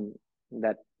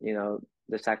 that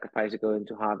the sacrifice of going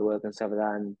to hard work and stuff like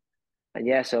that, and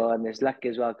yeah, and it's lucky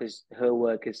as well because her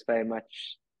work is very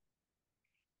much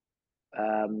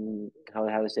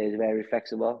how to say is very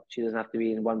flexible. She doesn't have to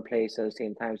be in one place at the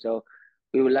same time. So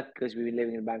we were lucky because we've been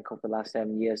living in Bangkok for the last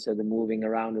 7 years. So the moving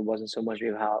around it wasn't so much. We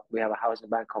have a house in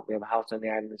Bangkok. We have a house on the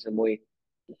island of Samui.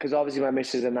 Because obviously my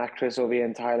missus is an actress over here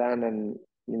in Thailand, and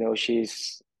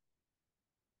she's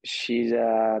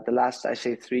the last I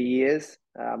say 3 years.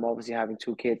 Obviously having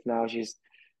two kids now. She's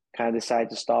kind of decided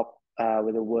to stop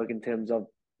with the work in terms of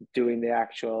doing the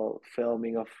actual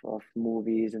filming of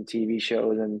movies and TV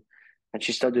shows, and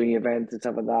she's still doing events and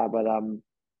stuff like that.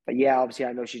 But yeah, obviously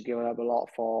I know she's given up a lot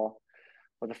for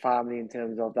the family in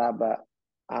terms of that. But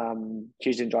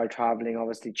she's enjoyed traveling.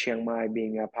 Obviously Chiang Mai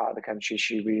being a part of the country,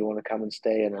 she really want to come and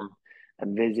stay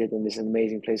and visit, and it's an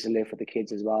amazing place to live for the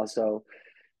kids as well. So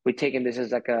we're taking this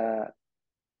as like a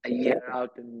year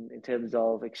out in terms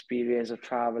of experience of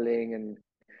traveling and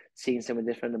seeing something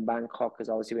different in Bangkok because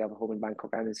obviously we have a home in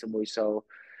Bangkok and in Samui. So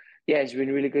yeah, it's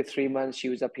been really good 3 months. She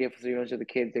was up here for 3 months with the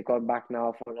kids. They've gone back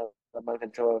now for another month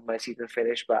until my season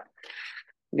finished. But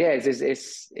yeah,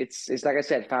 it's like I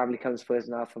said, family comes first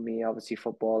now for me. Obviously,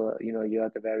 football. You're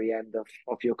at the very end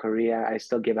of your career. I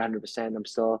still give 100%. I'm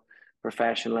still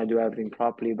professional. I do everything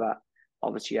properly, but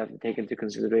obviously you have to take into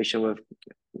consideration with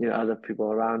other people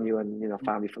around you, and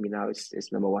family for me now is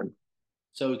number one.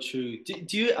 So true.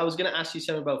 Do you? I was going to ask you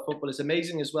something about football. It's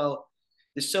amazing as well.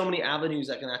 There's so many avenues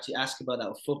I can actually ask about that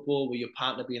with football, with your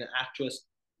partner being an actress.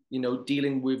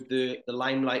 Dealing with the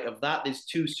limelight of that. There's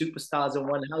two superstars in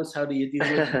one house. How do you deal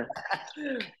with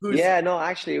who's? Yeah, no,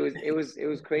 actually, it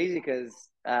was crazy because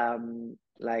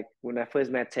like when I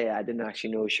first met Taya, I didn't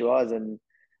actually know who she was, and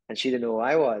she didn't know who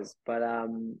I was. But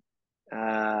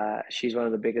she's one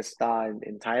of the biggest stars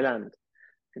in Thailand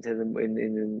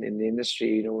in the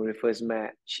industry. When we first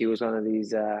met, she was one of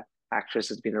these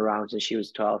actresses been around since she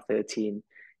was 12, 13,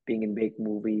 being in big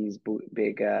movies,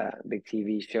 big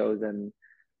TV shows, and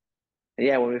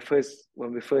yeah, when we first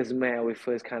met, we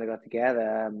first kind of got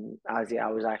together. I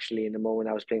was actually in the moment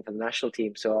I was playing for the national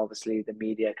team, so obviously the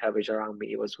media coverage around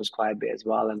me was quite a bit as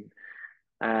well,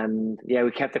 and yeah,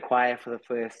 we kept it quiet for the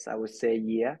first, I would say,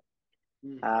 year,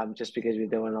 Mm. just because we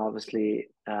don't want to obviously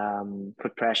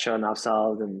put pressure on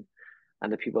ourselves,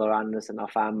 and the people around us and our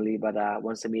family. But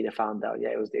once the media found out, yeah,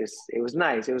 it was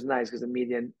nice. It was nice because the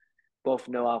media both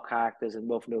know our characters and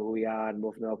both know who we are and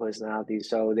both know our personalities.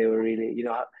 So they were really,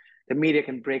 the media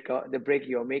can break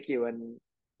you or make you. And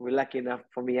we're lucky enough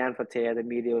for me and for Taya, the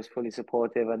media was fully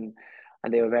supportive and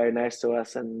they were very nice to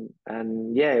us. And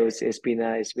yeah, it's been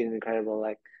an incredible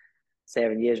like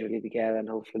 7 years really together, and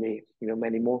hopefully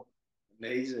many more.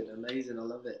 Amazing, amazing. I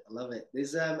love it. I love it.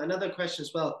 There's another question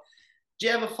as well. Do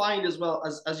you ever find as well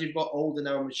as you've got older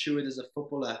now and matured as a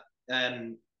footballer,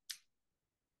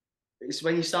 it's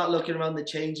when you start looking around the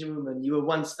changing room and you were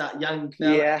once that young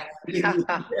fella. Yeah.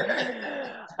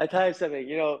 I tell you something,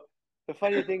 the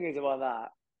funny thing is about that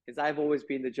is I've always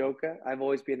been the joker. I've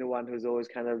always been the one who's always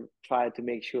kind of tried to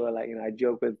make sure, like, I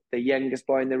joke with the youngest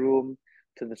boy in the room,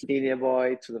 to the senior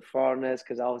boy, to the foreigners,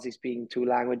 because obviously speaking two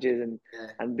languages Yeah,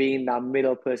 and being that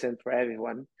middle person for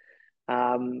everyone.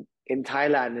 In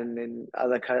Thailand and in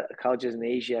other cultures in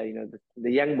Asia,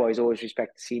 the young boys always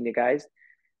respect the senior guys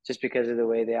just because of the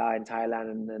way they are in Thailand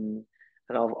and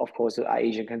of course our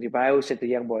Asian country. But I always said to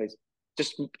young boys,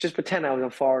 just pretend I was a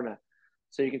foreigner,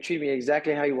 so you can treat me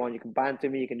exactly how you want. You can banter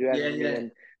me, you can do yeah, everything with me, yeah.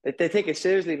 and they take it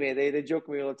seriously, mate. They joke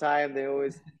with me all the time. They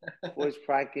always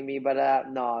pranking me, but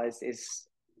no, it's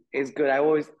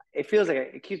good. It feels like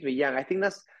it keeps me young. I think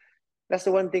that's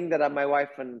the one thing that my wife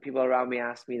and people around me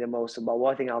ask me the most about.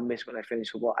 What I think I'll miss when I finish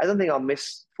football. I don't think I'll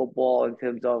miss football in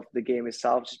terms of the game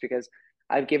itself, just because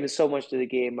I've given so much to the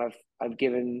game. I've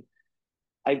given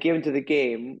to the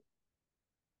game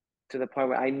to the point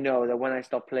where I know that when I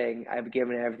stop playing, I've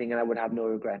given everything and I would have no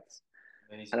regrets.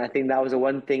 And Amazing. I think that was the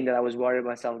one thing that I was worried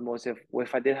myself most,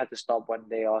 if I did have to stop one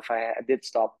day, or if I did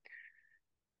stop,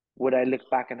 would I look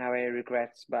back and have any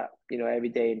regrets? But every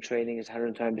day in training is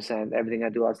 120%. Everything I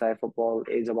do outside of football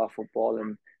is about football,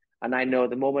 and I know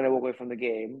the moment I walk away from the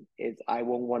game is I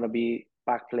won't want to be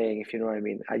back playing. If you know what I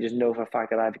mean. I just know for a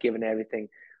fact that I've given everything.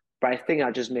 But I think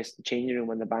I just miss the changing room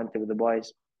and the banter with the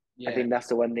boys. I Yeah, think that's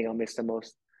the one thing I'll miss the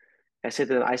most. I said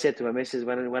to my missus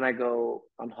when I go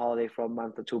on holiday for a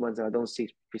month or 2 months and I don't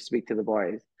speak to the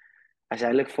boys, I said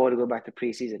I look forward to going back to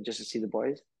preseason just to see the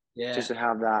boys, just yeah. to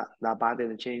have that banter in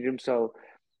the change room. So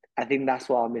I think that's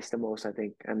what I'll miss the most. I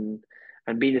think, and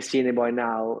being a senior boy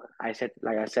now,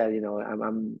 like I said,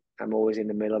 I'm always in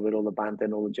the middle of it, all the banter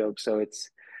and all the jokes. So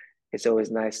it's always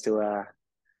nice to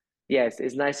yeah,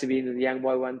 it's nice to be the young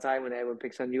boy one time when everyone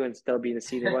picks on you, and still being a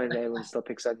senior boy and everyone still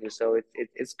picks on you. So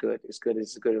it's good. It's good.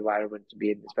 It's a good environment to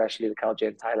be in, especially the culture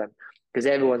in Thailand, because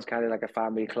everyone's kind of like a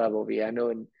family club over here. I know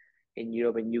in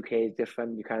Europe and UK it's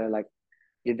different. You kind of like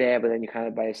you're there, but then you're kind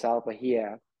of by yourself. But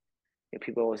here,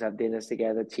 people always have dinners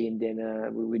together, team dinner.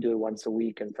 We do it once a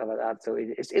week and stuff like that. So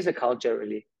it's a culture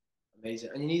really.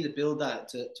 Amazing. And you need to build that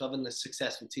to having a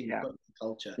successful team. You've Yeah, got the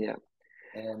culture. yeah.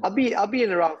 Um, I'll be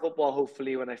in around football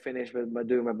hopefully when I finish with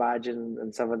doing my badge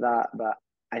and stuff like that. But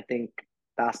I think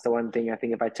that's the one thing I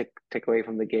think if I take away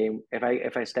from the game,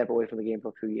 if I step away from the game for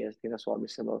a few years, I think that's what I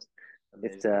miss the most.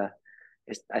 It's amazing.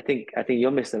 I think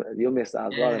you'll miss that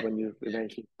as well Yeah. when you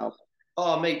eventually stop.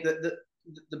 Oh, mate,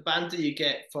 the banter you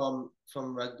get from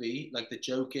rugby, like the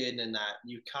joking and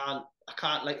that, I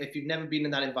can't, like, if you've never been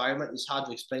in that environment, it's hard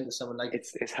to explain to someone. Like,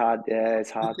 It's hard. Yeah,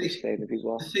 it's the, hard to thing, explain to the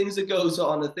people. things that goes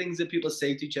on, the things that people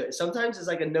say to each other, sometimes it's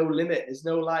like a no limit, there's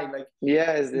no line. Like,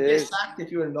 Yeah, it you get is. sacked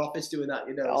if you're in an office doing that,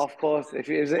 you know. Of course, if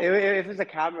it's a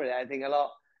camera, I think a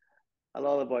lot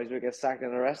of the boys would get sacked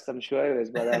and arrested. I'm sure it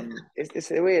is, but it's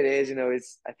the way it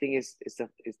is. I think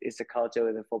it's the culture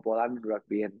within football and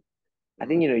rugby, and I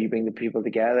think Mm, you bring the people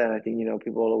together, and I think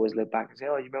people always look back and say,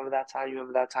 "Oh, you remember that time? You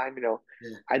remember that time?"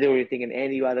 yeah. I don't really think in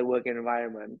any other working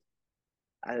environment,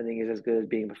 I don't think it's as good as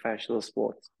being professional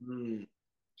sports. Mm.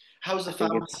 How's the I think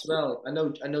family as it's well?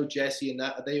 I know Jesse and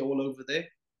that. Are they all over there?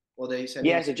 Or are they Yeah.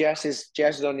 sending? So Jess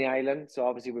is on the island, so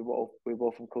obviously we're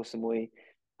both from Koh Samui.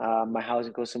 My house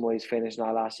in Koh Samui is finished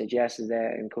now last year. Jess is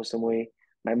there in Koh Samui.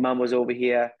 My mum was over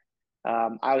here.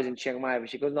 I was in Chiang Mai, but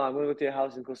she goes, "No, I'm going to go to your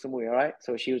house in Koh Samui, all right?"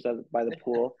 So she was by the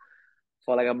pool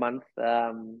for like a month.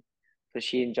 So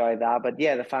she enjoyed that. But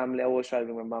yeah, the family, I always try to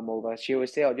bring my mum over. She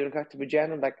always say, "Oh, do you want to go back to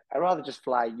Bajan?" I'm like, "I'd rather just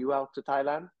fly you out to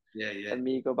Thailand Yeah, yeah. than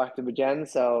me go back to Bajan."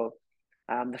 So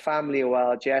the family are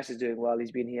well. Jess is doing well.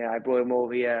 He's been here. I brought him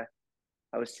over here,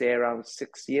 I would say around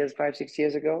 6 years, 5, 6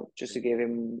 years ago, just to give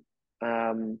him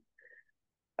um,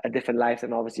 a different life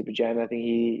than obviously Bajan. I think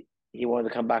he wanted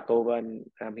to come back over, and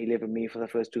he lived with me for the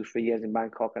first 2, 3 years in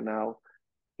Bangkok, and now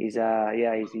he's out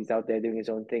there doing his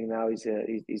own thing now.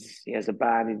 He has a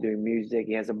band, he's doing music,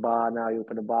 he has a bar now. He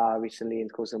opened a bar recently in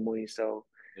Koh Samui, so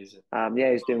Amazing.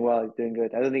 yeah, he's doing well, he's doing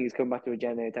good. I don't think he's coming back to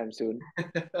Bajan anytime soon.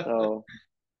 So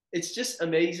It's just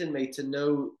amazing, mate, to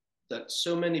know that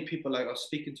so many people, like I was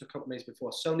speaking to a couple of mates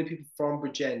before, so many people from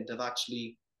Bridgend have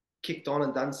actually kicked on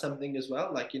and done something as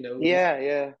well. Like, Yeah,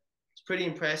 yeah, it's pretty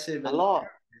impressive. a And lot.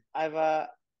 I've a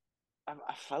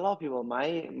lot of people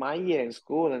my year in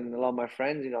school and a lot of my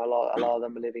friends, a lot of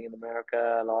them are living in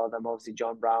America. A lot of them, obviously,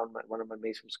 John Brown, one of my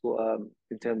mates from school,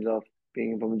 in terms of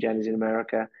being from Gen in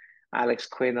America. Alex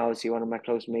Quinn, obviously, one of my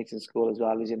close mates in school as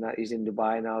well. He's in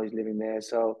Dubai now. He's living there.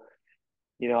 So,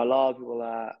 a lot of people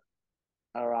are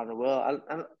around the world.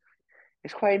 And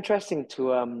it's quite interesting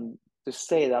to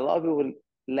say that a lot of people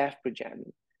left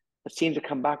Bridgend but seem to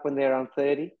come back when they're around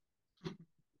 30.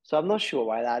 So I'm not sure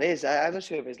why that is. I'm not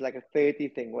sure if it's like a 30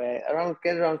 thing where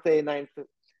get around 39,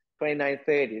 29,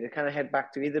 30, they kind of head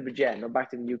back to either Bridgend or back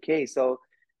to the UK. So,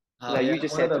 oh yeah, you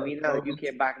just one of said to those me now that you moments.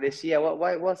 came back this year.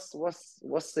 What's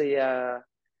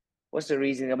the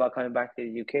reasoning about coming back to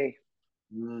the UK?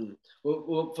 Mm.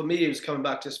 Well, for me, it was coming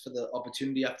back just for the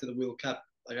opportunity after the World Cup.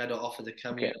 Like I got offered to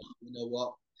come here. Okay. You know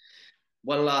what?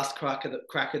 One last crack at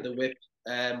the whip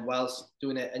whilst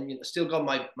doing it, and still got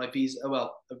my visa.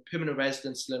 Well, a permanent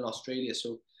residence still in Australia,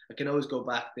 so I can always go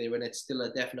back there, and it's still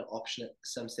a definite option at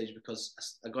some stage because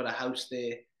I got a house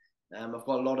there. I've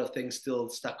got a lot of things still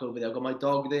stuck over there. I've got my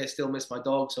dog there. Still miss my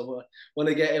dog, so I want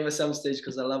to get him at some stage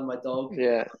because I love my dog.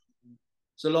 Yeah.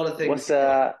 So a lot of things.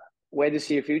 Where do you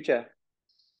see your future?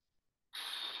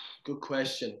 Good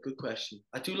question. Good question.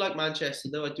 I do like Manchester,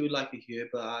 though. I do like it here,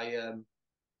 but I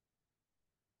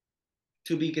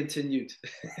to be continued.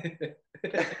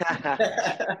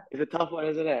 It's a tough one,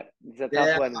 isn't it? It's a tough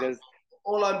Yeah, one because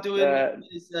all I'm doing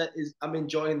the is I'm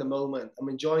enjoying the moment. I'm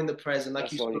enjoying the present,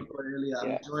 like you that's all spoke you. about earlier. I'm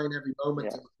Yeah, enjoying every moment,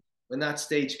 yeah. and when that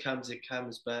stage comes, it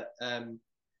comes. But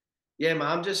yeah, man,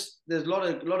 I'm just there's a lot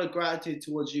of gratitude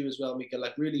towards you as well, Mika.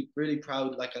 Like really, really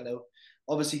proud. Like I know,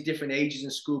 obviously different ages in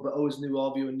school, but always knew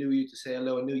of you and knew you to say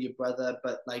hello. I knew your brother,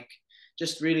 but like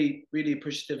just really, really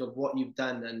appreciative of what you've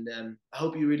done, and I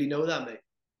hope you really know that, mate.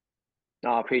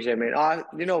 No, I appreciate it, man.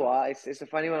 You know what? It's a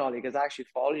funny one, Ollie, because I actually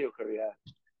follow your career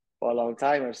for a long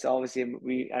time. It's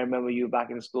obviously I remember you back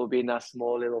in school being that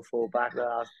small little fullback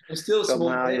that I'm still small,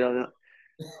 somehow, mate.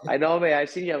 I know, mate. I've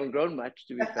seen you haven't grown much,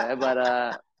 to be fair,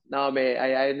 but no, mate.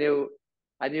 I knew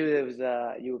there was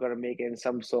you were gonna make it in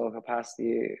some sort of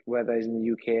capacity, whether it's in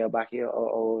the UK or back here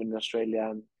or in Australia.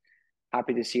 I'm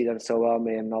happy to see that so well,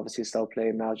 mate, and obviously still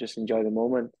playing now. Just enjoy the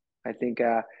moment. I think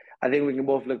I think we can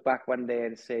both look back one day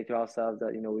and say to ourselves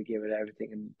that we gave it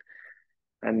everything,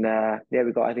 and yeah,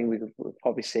 we got. I think we could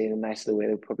probably say in a nicer way,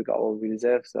 we probably got what we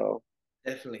deserve. So.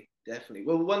 Definitely, definitely.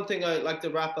 Well, one thing I like to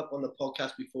wrap up on the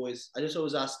podcast before is I just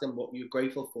always ask them what you're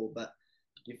grateful for, but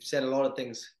you've said a lot of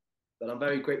things that I'm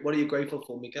very great. What are you grateful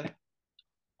for, Mika?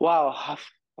 Wow,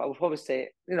 I would probably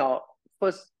say,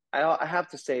 first I have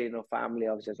to say, family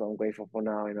obviously is what I'm grateful for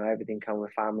now. Everything comes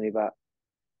with family, but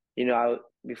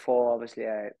before obviously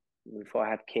before I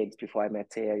had kids, before I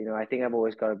met Taya, I think I've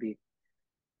always got to be.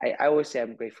 I always say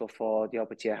I'm grateful for the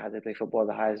opportunity I had to play football at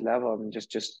the highest level, and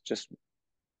just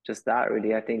that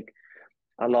really. I think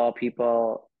a lot of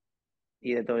people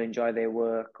either don't enjoy their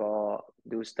work or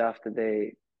do stuff that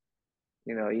they,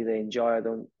 either enjoy or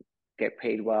don't get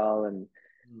paid well, and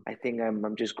Mm. I think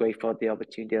I'm just grateful for the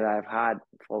opportunity that I've had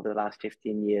for over the last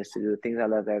 15 years to do the things I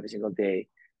love every single day,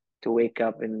 to wake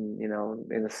up in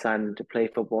the sun, to play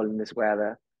football in this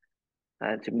weather,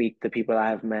 and to meet the people I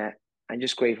have met. I'm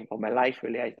just grateful for my life,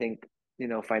 really. I think,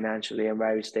 financially I'm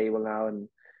very stable now, and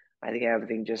I think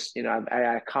everything just,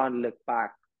 I can't look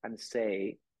back and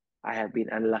say I have been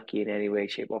unlucky in any way,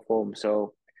 shape, or form.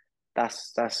 So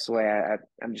that's where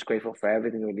I'm just grateful for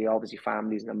everything, really. Obviously,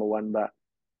 family is number one, but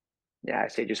yeah, I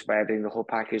say just for everything, the whole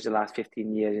package, the last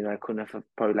 15 years, I couldn't have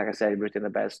probably, like I said, written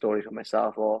a better story for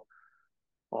myself or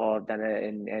done it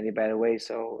in any better way.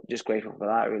 So just grateful for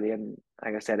that, really. And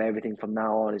like I said, everything from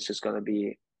now on is just going to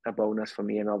be a bonus for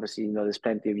me. And obviously, there's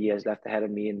plenty of years left ahead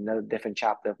of me and another different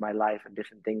chapter of my life and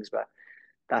different things. But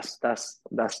that's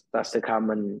to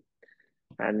come,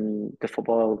 and the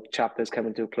football chapter is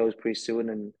coming to a close pretty soon.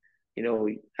 And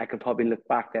I can probably look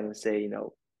back then and say,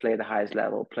 play the highest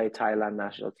level, play Thailand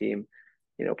national team,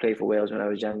 play for Wales when I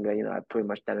was younger. I've pretty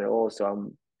much done it all. So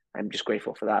I'm just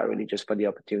grateful for that, really, just for the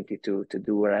opportunity to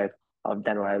do what I've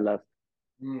done what I love.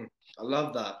 Mm. I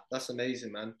love that. That's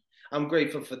amazing, man. I'm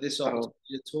grateful for this So opportunity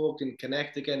to talk and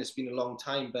connect again. It's been a long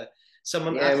time, but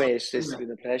someone yeah, asked mate, me it's earlier.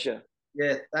 been a pleasure.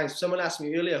 Yeah, thanks. Someone asked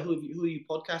me earlier, who are you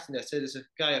podcasting? I said, there's a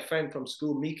guy, a friend from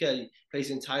school, Mika, he plays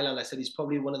in Thailand. I said, he's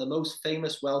probably one of the most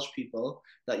famous Welsh people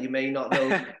that you may not know.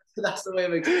 That's the way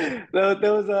of explaining.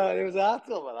 There was an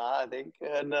article about that, I think,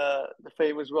 and the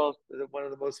famous one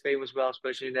of the most famous Welsh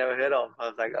person you never heard of. I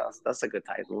was like, oh, that's a good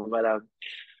title, but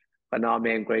But no,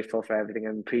 mate, I'm grateful for everything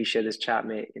and appreciate this chat,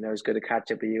 mate. You know, it's good to catch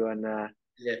up with you Yeah, for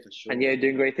and sure. yeah,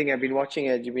 doing great thing. I've been watching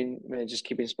it. You've been, you know, just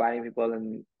keep inspiring people,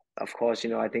 and of course, you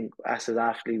know, I think us as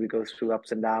athletes, we go through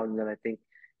ups and downs, and I think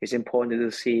it's important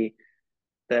to see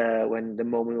the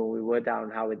moment when we were down,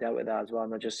 how we dealt with that as well,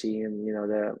 not just seeing, you know,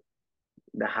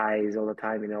 the highs all the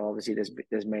time. You know, obviously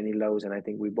there's many lows, and I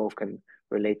think we both can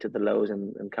relate to the lows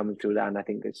and coming through that. And I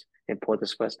think it's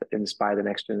important for us to inspire the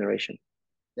next generation.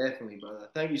 Definitely, brother.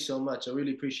 Thank you so much. I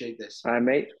really appreciate this. All right,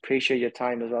 mate. Appreciate your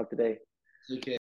time as well today. Take care.